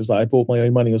VHSs that I bought my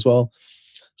own money as well.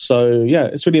 So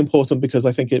it's really important, because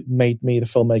I think it made me the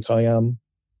filmmaker I am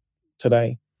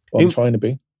today, or I'm trying to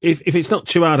be. If it's not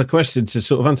too hard a question to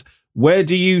sort of answer, where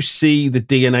do you see the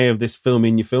DNA of this film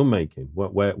in your filmmaking?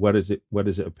 Where does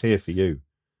it appear for you?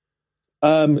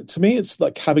 To me, it's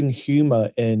like having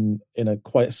humor in a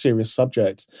quite serious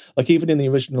subject. Like even in the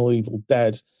original Evil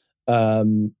Dead,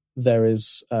 there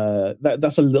is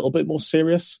that's a little bit more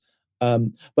serious,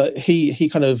 but he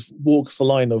kind of walks the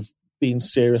line of being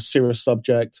serious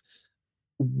subject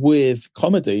with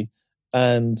comedy.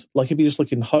 And like if you just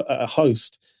look at a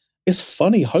Host, it's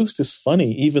funny. Host is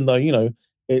funny, even though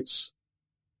it's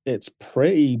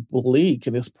pretty bleak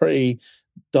and it's pretty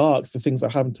dark, the things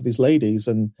that happen to these ladies,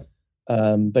 and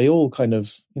they all kind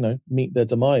of meet their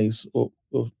demise, or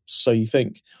so you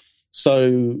think.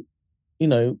 So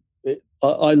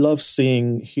I love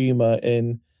seeing humor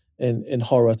in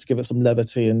horror to give it some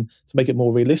levity and to make it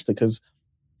more realistic. Because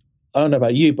I don't know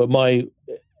about you, but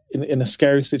in a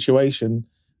scary situation,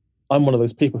 I'm one of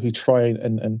those people who try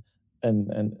and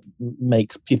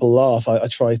make people laugh. I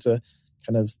try to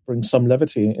kind of bring some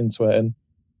levity into it, and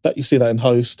that you see that in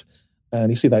Host,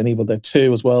 and you see that in Evil Dead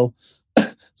 2 as well.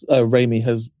 Raimi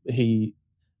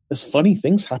there's funny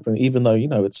things happen, even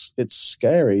though it's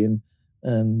scary, and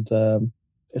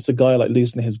it's a guy like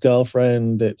losing his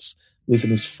girlfriend, it's losing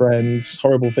his friends,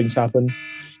 horrible things happen.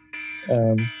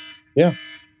 No,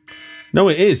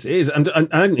 it is, and I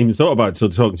hadn't even thought about it till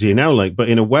talking to you now. Like, but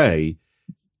in a way,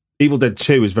 Evil Dead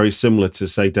 2 is very similar to,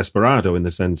 say, Desperado, in the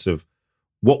sense of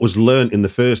what was learnt in the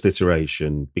first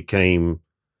iteration became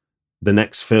the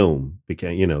next film,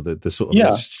 became the sort of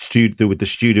with the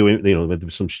studio,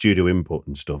 with some studio input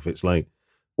and stuff. It's like,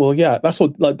 well, that's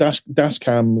what, like,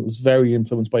 Dashcam was very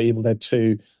influenced by Evil Dead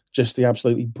 2, just the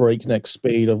absolutely breakneck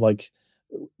speed of like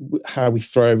how we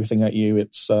throw everything at you.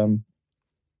 It's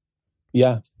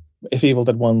if Evil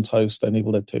Dead 1 Toast, then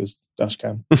Evil Dead 2 is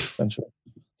Dashcam, essentially.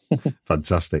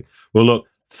 Fantastic. Well, look,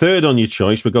 third on your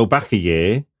choice, we'll go back a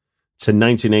year to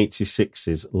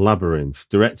 1986's Labyrinth,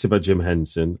 directed by Jim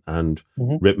Henson and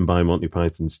written by Monty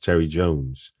Python's Terry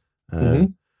Jones.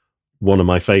 One of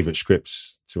my favourite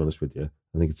scripts, to be honest with you.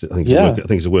 I think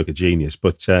it's a work of genius.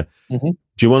 But do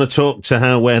you want to talk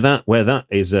to where that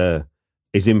is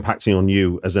impacting on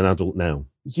you as an adult now?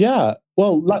 Yeah.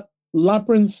 Well,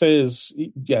 Labyrinth is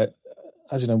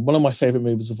as you know, one of my favourite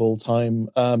movies of all time.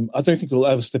 I don't think it will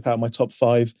ever slip out of my top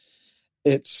 5.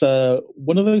 It's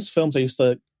one of those films I used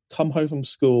to come home from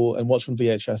school and watch on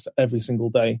VHS every single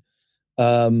day,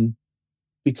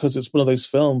 because it's one of those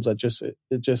films that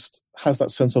just has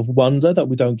that sense of wonder that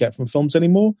we don't get from films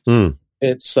anymore.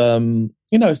 It's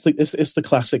it's the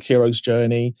classic hero's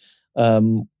journey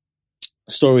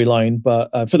storyline,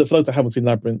 but for those that haven't seen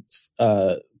Labyrinth,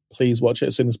 please watch it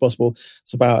as soon as possible.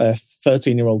 It's about a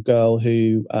 13-year-old girl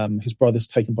who his brother's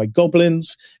taken by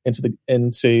goblins into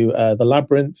the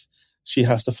labyrinth. She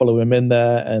has to follow him in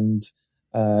there and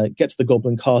get to the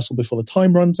Goblin Castle before the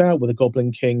time runs out, where the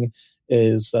Goblin King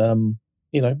is,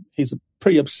 he's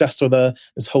pretty obsessed with her,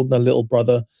 is holding her little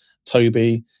brother,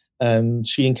 Toby, and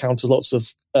she encounters lots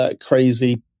of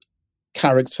crazy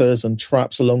characters and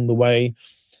traps along the way.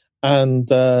 And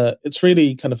it's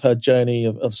really kind of her journey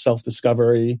of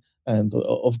self-discovery and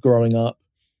of growing up.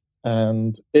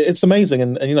 And it's amazing.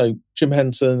 And you know, Jim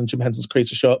Henson's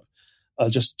Creature Shop are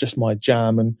just my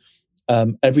jam. And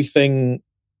everything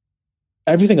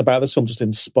about this film just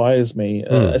inspires me,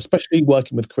 especially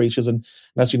working with creatures. And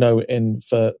as you know,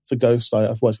 for Ghost,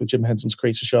 I've worked with Jim Henson's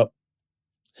Creature Shop,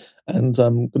 and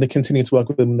I'm going to continue to work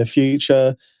with them in the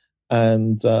future.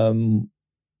 And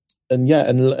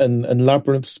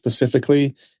Labyrinth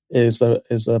specifically is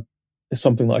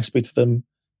something that I speak to them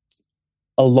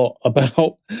a lot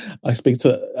about. I speak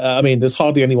to, there's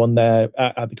hardly anyone there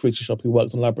at the Creature Shop who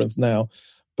works on Labyrinth now,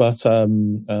 but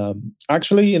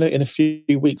actually in a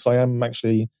few weeks I am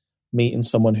actually meeting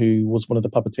someone who was one of the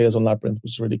puppeteers on Labyrinth,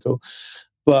 which is really cool.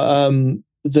 But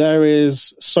there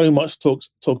is so much to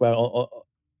talk about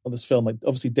on this film. Like,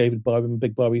 obviously David Bowie, I'm a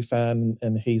big Bowie fan,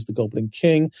 and he's the Goblin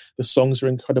King. The songs are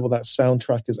incredible. That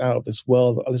soundtrack is out of this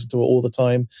world. I listen to it all the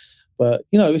time. But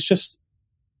you know, it's just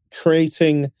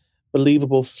creating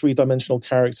believable three-dimensional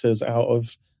characters out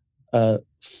of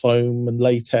foam and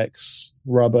latex,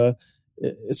 rubber.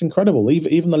 It's incredible.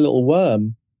 Even the little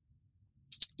worm.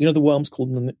 You know, the worm's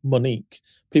called Monique.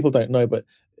 People don't know, but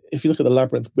if you look at the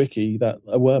Labyrinth wiki, that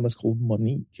a worm is called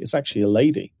Monique. It's actually a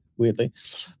lady, weirdly.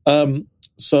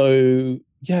 So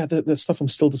yeah, there's stuff I'm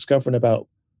still discovering about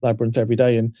Labyrinth every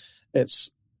day, and it's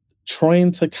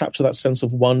trying to capture that sense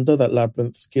of wonder that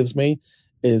Labyrinth gives me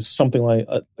is something I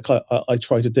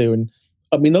try to do. And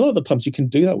I mean, a lot of the times you can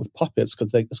do that with puppets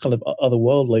because it's kind of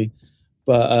otherworldly,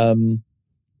 but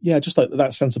yeah, just like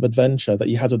that sense of adventure that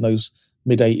you had in those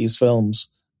mid-80s films,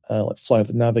 like Flight of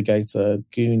the Navigator,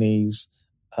 Goonies,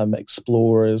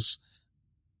 Explorers.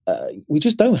 We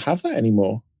just don't have that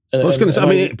anymore. I was going to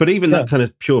say, but even that kind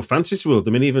of pure fantasy world.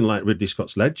 I mean, even like Ridley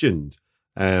Scott's Legend.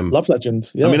 Love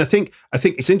Legend. Yeah. I mean, I think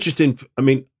it's interesting. I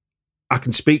mean, I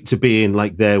can speak to being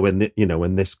like there when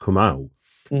when this come out,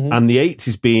 and the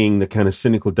 80s being the kind of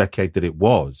cynical decade that it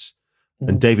was,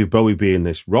 and David Bowie being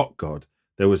this rock god.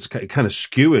 It kind of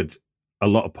skewered a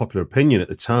lot of popular opinion at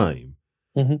the time.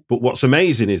 But what's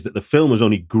amazing is that the film has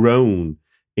only grown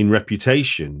in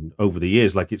reputation over the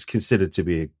years. Like, it's considered to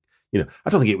be I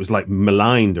don't think it was like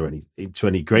maligned or to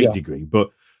any great degree, but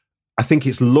I think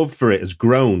its love for it has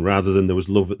grown rather than there was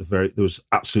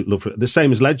absolute love for it. The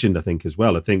same as Legend, I think, as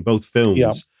well. I think both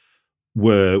films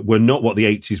were not what the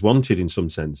 80s wanted in some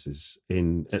senses.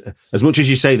 In as much as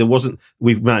you say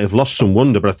we might have lost some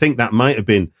wonder, but I think that might have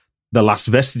been the last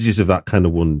vestiges of that kind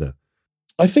of wonder.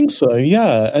 I think so,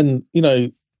 yeah. And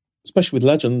especially with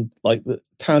Legend, like the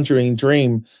Tangerine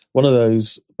Dream, one of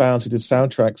those bands who did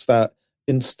soundtracks that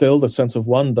instilled a sense of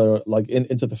wonder like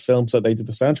into the films that they did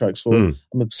the soundtracks for. I'm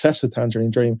obsessed with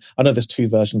Tangerine Dream. I know there's two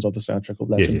versions of the soundtrack of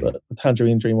Legend, but the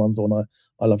Tangerine Dream one's the one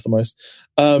I love the most.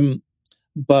 Like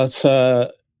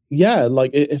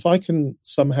if I can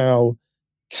somehow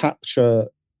capture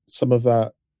some of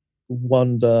that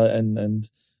wonder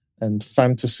and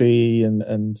fantasy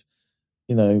and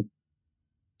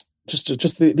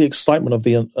just the excitement of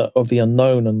the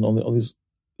unknown and on these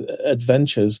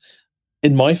adventures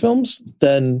in my films,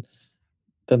 then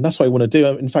that's what I want to do.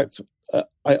 In fact,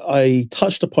 I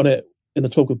touched upon it in the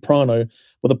talk with Prano,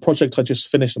 with the project I just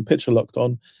finished and picture locked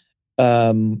on,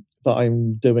 that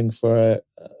I'm doing for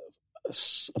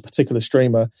a particular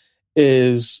streamer,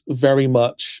 is very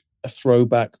much a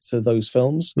throwback to those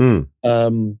films.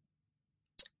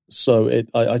 So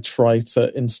I try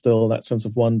to instill that sense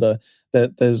of wonder.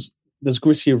 That there's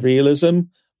gritty realism,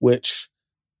 and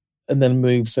then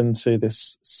moves into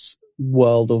this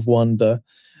world of wonder,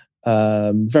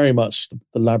 very much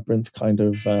the Labyrinth kind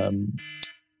of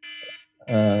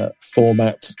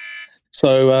format.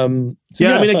 So I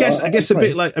guess a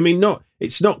bit like,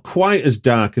 it's not quite as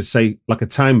dark as, say, like a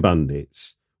Time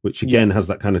Bandits, which again has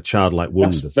that kind of childlike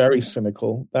wonder. That's very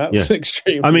cynical. That's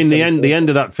extremely. I mean, cynical. the end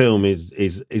of that film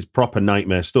is proper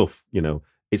nightmare stuff.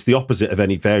 It's the opposite of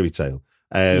any fairy tale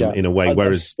in a way.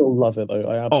 Whereas I still love it though.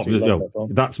 I absolutely love that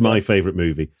film. That's my favorite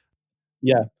movie.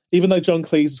 Yeah, even though John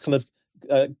Cleese has kind of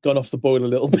gone off the boil a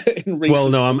little bit in recent. Well,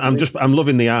 no, I'm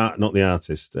loving the art, not the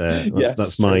artist.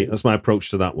 That's my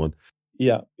approach to that one.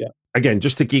 Yeah. Again,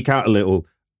 just to geek out a little,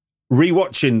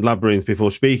 rewatching Labyrinth before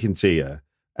speaking to you,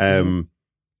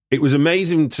 it was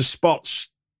amazing to spot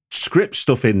script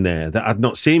stuff in there that I'd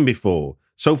not seen before.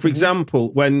 So, for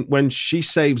example, when she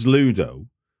saves Ludo,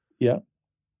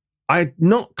 I had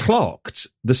not clocked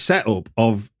the setup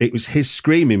of it was his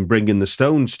screaming, bringing the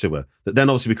stones to her, that then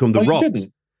obviously become the rocks.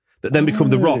 That then become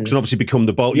the rocks and obviously become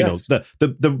the boulder.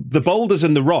 The boulders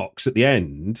and the rocks at the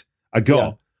end I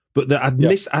got, but that I'd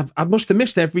missed. I must have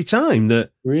missed every time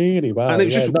that. Really, wow. And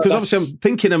it's just because obviously I'm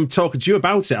thinking, I'm talking to you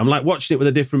about it. I'm like watching it with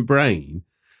a different brain,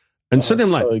 and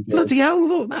suddenly I'm like, bloody hell!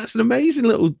 Look, that's an amazing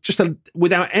little.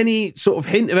 Without any sort of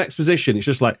hint of exposition, it's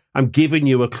just like I'm giving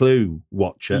you a clue,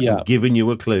 watcher. Yeah. I'm giving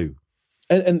you a clue.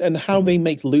 And how they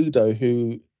make Ludo,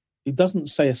 who he doesn't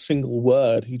say a single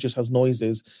word, he just has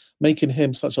noises, making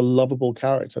him such a lovable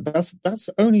character. That's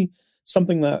only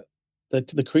something that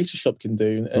the Creature Shop can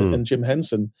do, and Jim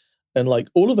Henson, and like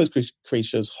all of those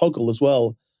creatures, Hoggle as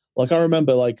well. Like I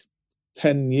remember like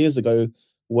 10 years ago,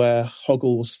 where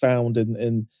Hoggle was found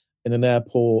in an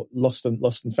airport, lost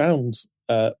and found,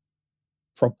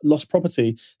 lost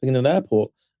property in an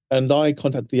airport, and I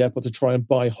contacted the airport to try and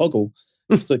buy Hoggle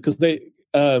because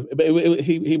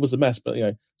he was a mess, but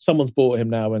someone's bought him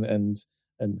now and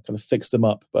kind of fixed him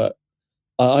up. But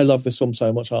I love this film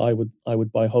so much, I would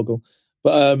buy Hoggle.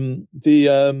 But I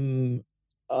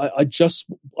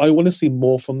want to see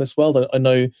more from this world. I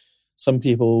know some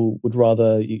people would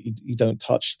rather you don't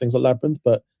touch things like Labyrinth,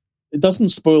 but it doesn't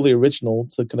spoil the original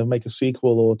to kind of make a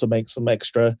sequel or to make some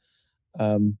extra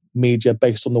media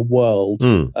based on the world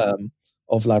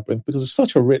of Labyrinth, because it's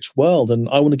such a rich world and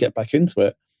I want to get back into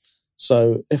it.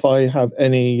 So if I have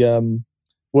any,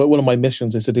 one of my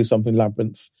missions is to do something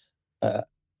Labyrinth,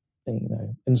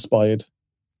 inspired.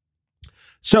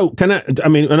 So I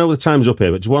mean, I know the time's up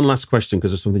here, but just one last question, because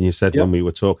there's something you said when we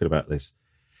were talking about this.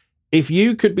 If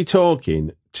you could be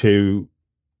talking to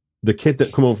the kid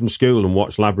that come home from school and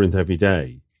watch Labyrinth every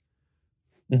day,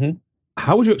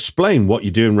 how would you explain what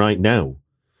you're doing right now?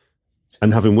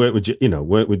 And having worked with,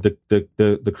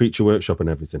 the Creature Workshop and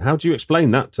everything, how do you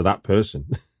explain that to that person?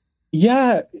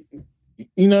 Yeah,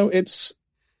 it's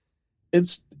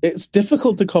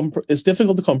difficult to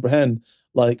comprehend.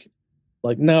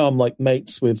 Like now I'm like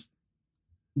mates with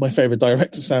my favorite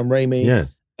director, Sam Raimi,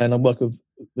 and I'm working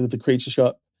with the Creature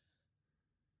Shop.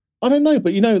 I don't know,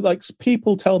 but like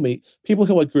people tell me, people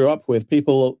who I grew up with,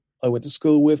 people I went to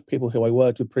school with, people who I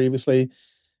worked with previously,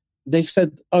 they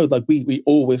said, "Oh, like we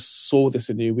always saw this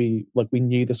in you. We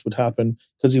knew this would happen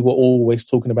because you were always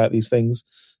talking about these things."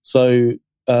 So,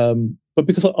 but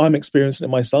because I'm experiencing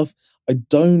it myself, I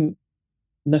don't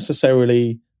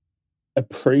necessarily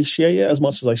appreciate it as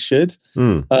much as I should.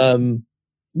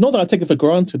 Not that I take it for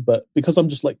granted, but because I'm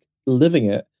just like living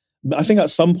it. I think at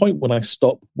some point when I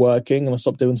stop working and I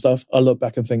stop doing stuff, I look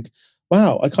back and think,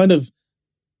 wow, I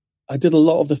did a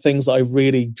lot of the things that I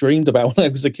really dreamed about when I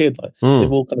was a kid. Like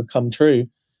they've all kind of come true.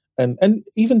 And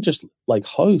even just like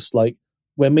host, like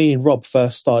when me and Rob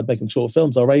first started making short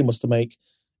films, our aim was to make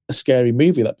a scary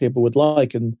movie that people would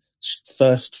like. And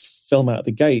first film out of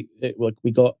the gate,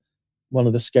 we got one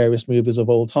of the scariest movies of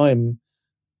all time.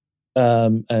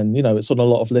 And it's on a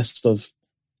lot of lists of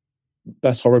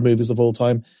best horror movies of all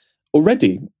time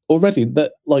already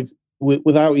that like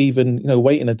without even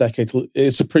waiting a decade till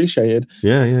it's appreciated.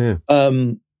 Yeah.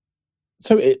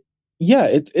 So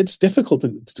it's difficult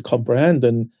to comprehend,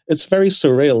 and it's very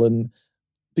surreal, and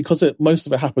because most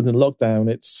of it happened in lockdown,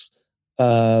 it's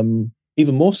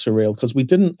even more surreal because we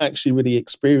didn't actually really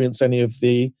experience any of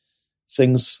the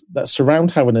things that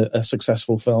surround having a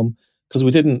successful film, because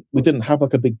we didn't have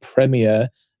like a big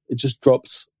premiere. It just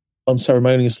dropped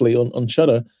unceremoniously on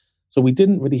Shudder, so we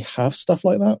didn't really have stuff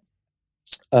like that.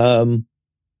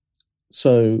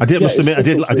 So I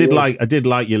did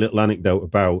like your little anecdote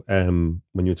about when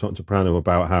you were talking to Prano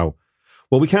about how,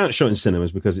 well, we can't show it in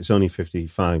cinemas because it's only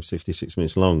 56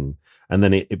 minutes long, and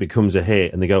then it becomes a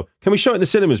hit, and they go, can we show it in the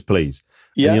cinemas, please?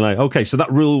 Yeah. And you're like, okay, so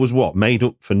that rule was what, made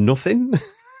up for nothing?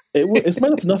 It's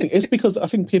made up for nothing. It's because I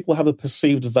think people have a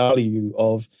perceived value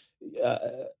of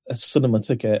a cinema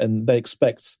ticket, and they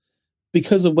expect,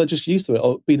 because we're just used to it,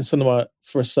 or being in cinema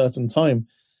for a certain time.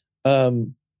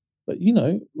 But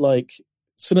like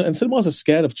cinemas are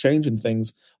scared of changing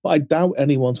things. But I doubt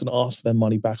anyone's going to ask for their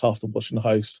money back after watching the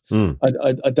host.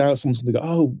 I doubt someone's going to go,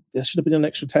 "Oh, there should have been an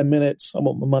extra 10 minutes. I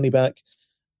want my money back."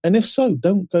 And if so,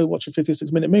 don't go watch a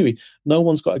 56-minute movie. No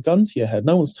one's got a gun to your head.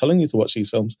 No one's telling you to watch these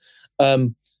films. But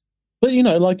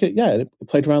it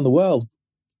played around the world,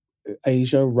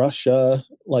 Asia, Russia,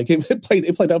 like it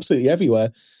played absolutely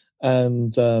everywhere,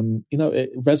 and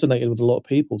it resonated with a lot of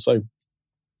people. So,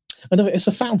 and it's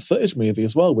a found footage movie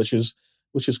as well, which is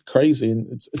crazy, and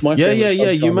it's my favorite. Yeah.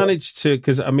 You managed to,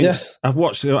 because I mean,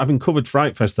 I've covered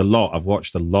Fright Fest a lot. I've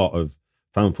watched a lot of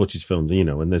found footage films,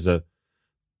 and there's a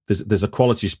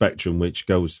quality spectrum which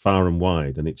goes far and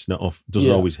wide, and it's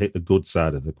doesn't always hit the good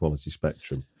side of the quality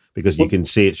spectrum. Because you can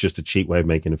see it's just a cheap way of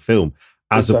making a film,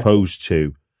 as opposed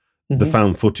to the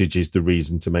found footage is the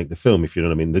reason to make the film, if you know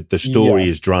what I mean. The story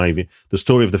is driving, the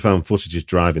story of the found footage is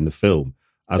driving the film,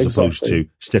 as opposed to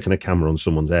sticking a camera on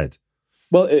someone's head.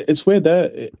 Well, it's weird.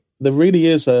 There really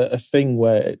is a thing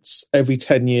where it's every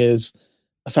 10 years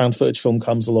a found footage film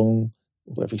comes along,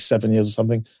 or every 7 years or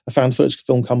something, a found footage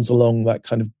film comes along that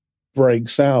kind of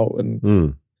breaks out.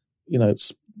 And,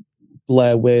 it's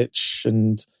Blair Witch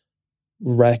and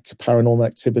Wreck, Paranormal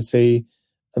Activity.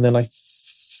 And then I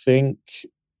think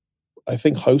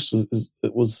Host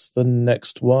was the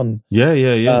next one.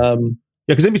 Yeah.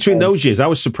 Because in between those years, I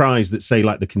was surprised that, say,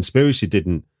 like The Conspiracy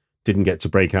didn't get to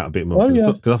break out a bit more.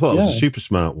 Because I thought it was a super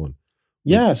smart one.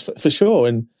 Yeah, for sure.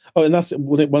 And that's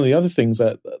one of the other things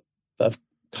that have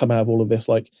come out of all of this.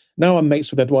 Like, now I'm mates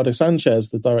with Eduardo Sanchez,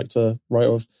 the director,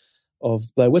 writer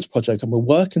of Blair Witch Project, and we're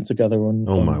working together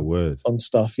on my word, on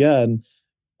stuff. Yeah,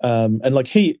 and like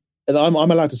I'm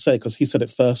allowed to say, because he said it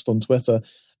first on Twitter,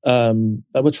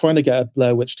 that we're trying to get a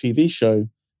Blair Witch TV show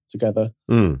together.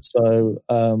 So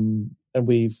and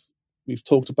we've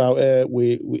talked about it.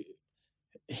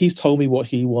 He's told me what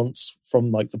he wants from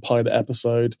like the pilot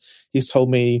episode. He's told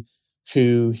me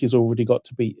who he's already got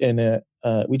to be in it.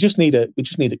 We just need it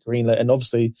greenlit, and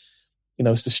obviously,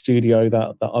 it's the studio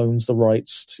that owns the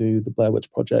rights to the Blair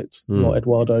Witch Project, not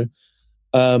Eduardo.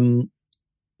 So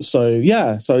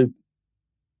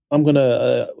I'm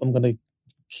gonna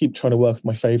keep trying to work with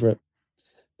my favorite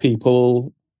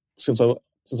people since I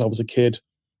was a kid.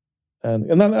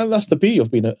 And that's the beauty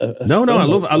of being a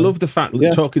I love the fact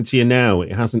that talking to you now,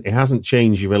 it hasn't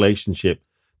changed your relationship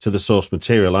to the source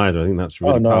material either. I think that's a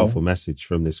really powerful message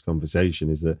from this conversation,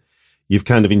 is that you've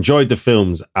kind of enjoyed the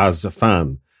films as a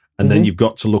fan, and then you've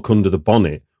got to look under the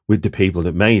bonnet with the people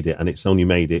that made it, and it's only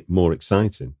made it more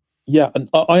exciting. Yeah, and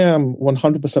I am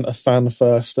 100% a fan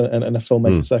first and a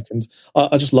filmmaker second.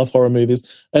 I just love horror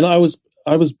movies, and I was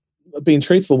being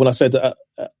truthful when I said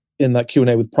in that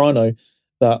Q&A with Prano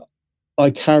that I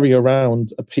carry around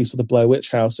a piece of the Blair Witch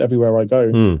house everywhere I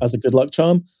go as a good luck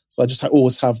charm. So I just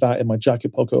always have that in my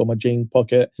jacket pocket or my jeans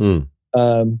pocket,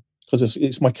 because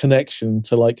it's my connection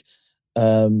to like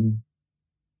a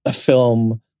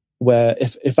film where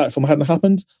if that film hadn't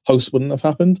happened, Host wouldn't have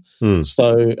happened.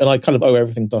 So, and I kind of owe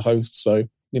everything to Host. So,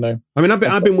 I mean,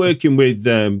 I've been working with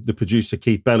the producer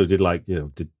Keith Bell, who did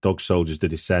did Dog Soldiers, The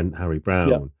Descent, Harry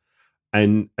Brown,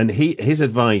 and his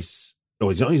advice.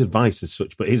 Or it's not his advice as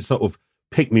such, but his sort of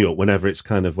pick me up whenever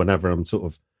I'm sort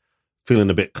of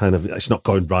feeling a bit kind of, it's not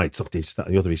going right, up this, that,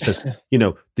 and the other. He says,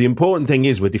 the important thing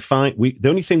is the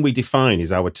only thing we define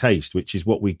is our taste, which is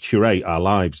what we curate our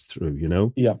lives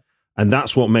through, Yeah. And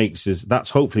that's what makes us, that's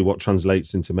hopefully what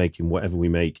translates into making whatever we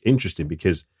make interesting,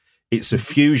 because it's a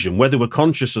fusion, whether we're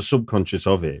conscious or subconscious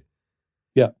of it.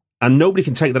 Yeah. And nobody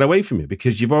can take that away from you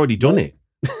because you've already done it.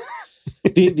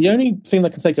 The only thing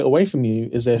that can take it away from you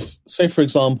is if, say, for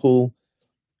example,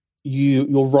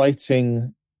 you're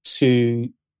writing to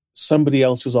somebody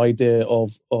else's idea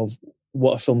of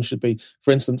what a film should be.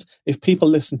 For instance, if people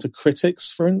listen to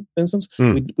critics, for instance,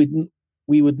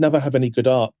 we would never have any good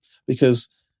art, because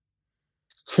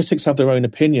critics have their own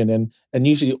opinion, and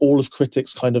usually all of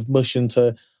critics kind of mush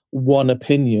into one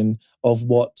opinion of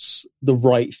what's the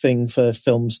right thing for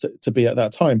films to be at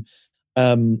that time.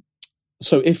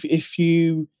 So if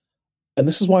you, and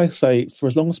this is why I say, for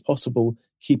as long as possible,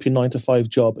 keep your 9-to-5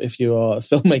 job if you are a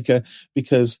filmmaker,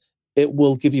 because it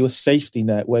will give you a safety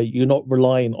net where you're not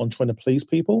relying on trying to please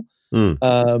people.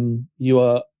 You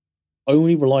are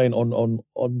only relying on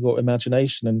your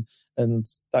imagination, and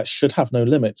that should have no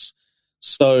limits.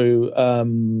 So,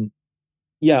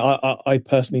 I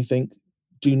personally think,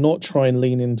 do not try and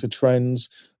lean into trends.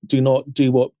 Do not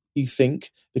do what you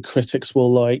think the critics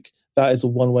will like. That is a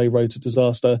one-way road to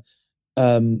disaster.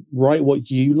 Write what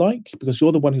you like, because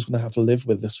you're the one who's going to have to live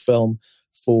with this film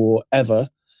forever.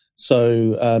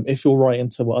 So if you're writing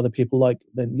to what other people like,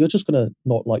 then you're just going to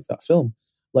not like that film.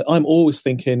 Like, I'm always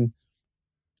thinking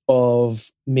of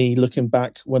me looking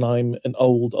back when I'm an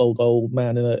old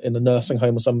man in a nursing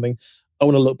home or something. I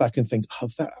want to look back and think,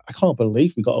 I can't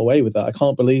believe we got away with that. I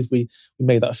can't believe we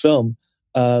made that film.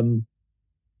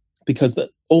 Because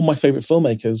all my favorite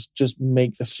filmmakers just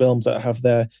make the films that have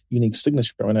their unique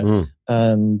signature on it.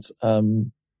 And I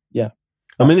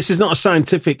mean, this is not a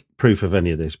scientific proof of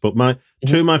any of this, but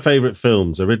two of my favorite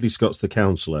films are Ridley Scott's The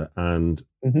Counselor and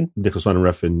Nicholas Winding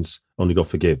Refn's Only God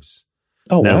Forgives.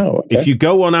 Oh, now, wow. Okay. If you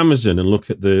go on Amazon and look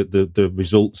at the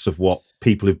results of what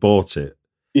people who've bought it,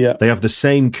 they have the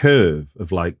same curve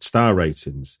of like star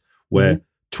ratings, where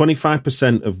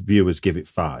 25% of viewers give it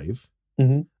 5.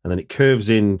 And then it curves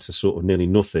into sort of nearly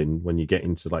nothing when you get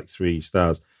into like 3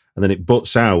 stars. And then it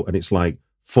butts out, and it's like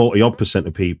 40%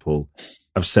 of people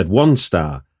have said 1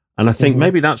 star. And I think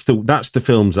maybe that's the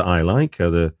films that I like,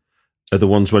 are are the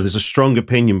ones where there's a strong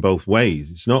opinion both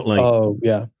ways. It's not like, oh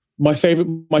yeah, my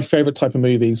favorite type of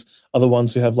movies are the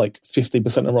ones who have like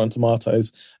 50% of Rotten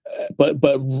Tomatoes, but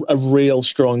a real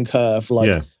strong curve,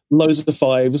 like loads of the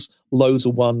 5s, loads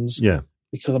of 1s. Yeah,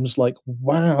 because I'm just like,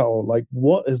 wow, like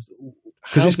what is?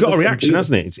 Because it's got a reaction,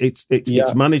 hasn't it?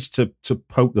 It's managed to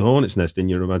poke the hornet's nest in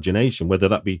your imagination, whether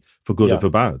that be for good or for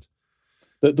bad.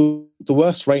 The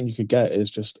worst rating you could get is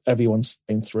just everyone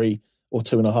saying 3 or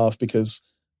 2.5, because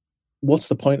what's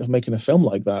the point of making a film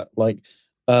like that? Like,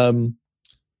 like,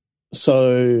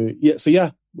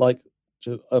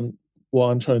 what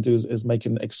I'm trying to do is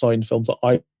making exciting films that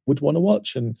I would want to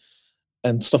watch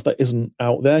and stuff that isn't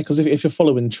out there. Because if you're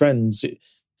following trends,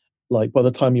 like by the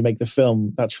time you make the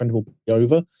film, that trend will be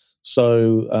over.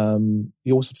 So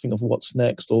you always have to think of what's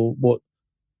next, or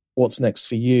what's next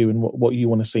for you, and what you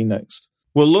want to see next.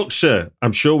 Well, look, sir,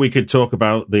 I'm sure we could talk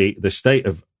about the state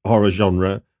of horror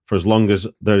genre for as long as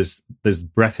there's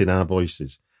breath in our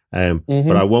voices. But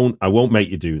I won't make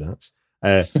you do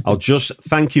that. I'll just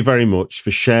thank you very much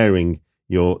for sharing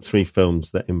your 3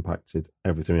 films that impacted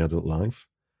everything in adult life.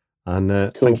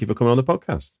 And thank you for coming on the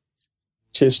podcast.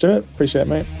 Cheers, Stuart. Appreciate it,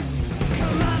 mate.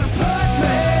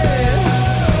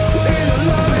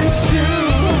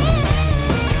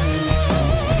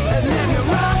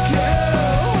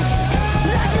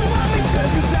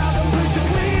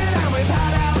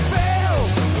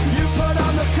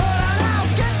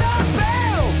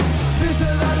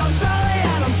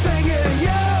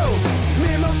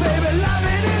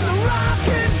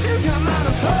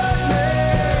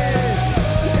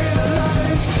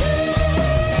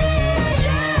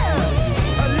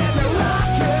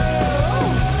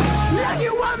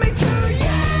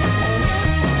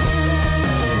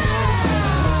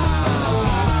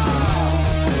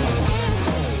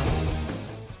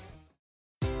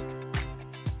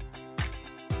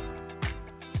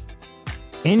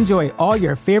 Enjoy all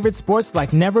your favorite sports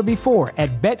like never before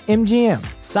at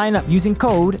BetMGM. Sign up using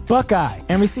code Buckeye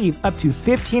and receive up to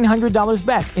 $1,500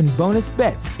 back in bonus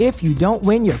bets if you don't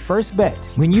win your first bet.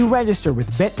 When you register with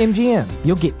BetMGM,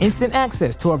 you'll get instant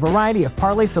access to a variety of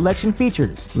parlay selection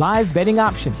features, live betting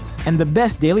options, and the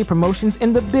best daily promotions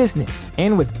in the business.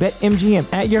 And with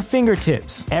BetMGM at your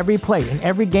fingertips, every play and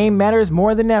every game matters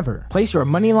more than ever. Place your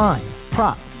money line,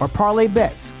 prop, or parlay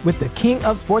bets with the king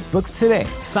of sportsbooks today.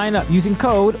 Sign up using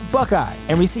code Buckeye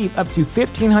and receive up to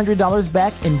 $1,500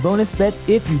 back in bonus bets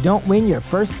if you don't win your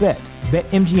first bet.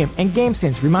 BetMGM and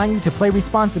GameSense remind you to play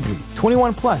responsibly.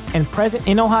 21 plus and present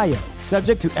in Ohio,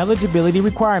 subject to eligibility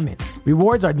requirements.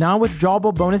 Rewards are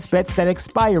non-withdrawable bonus bets that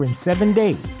expire in 7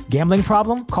 days. Gambling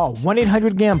problem? Call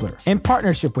 1-800-GAMBLER. In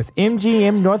partnership with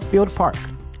MGM Northfield Park.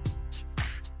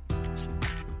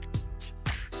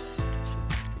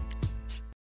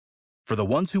 For the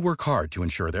ones who work hard to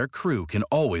ensure their crew can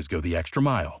always go the extra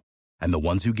mile, and the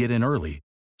ones who get in early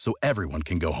so everyone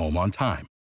can go home on time,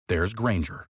 there's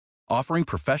Grainger, offering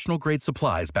professional-grade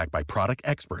supplies backed by product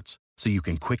experts so you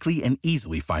can quickly and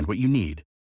easily find what you need.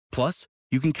 Plus,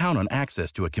 you can count on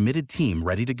access to a committed team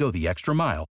ready to go the extra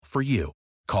mile for you.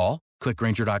 Call, click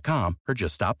Grainger.com, or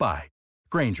just stop by.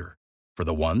 Grainger, for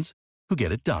the ones who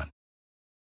get it done.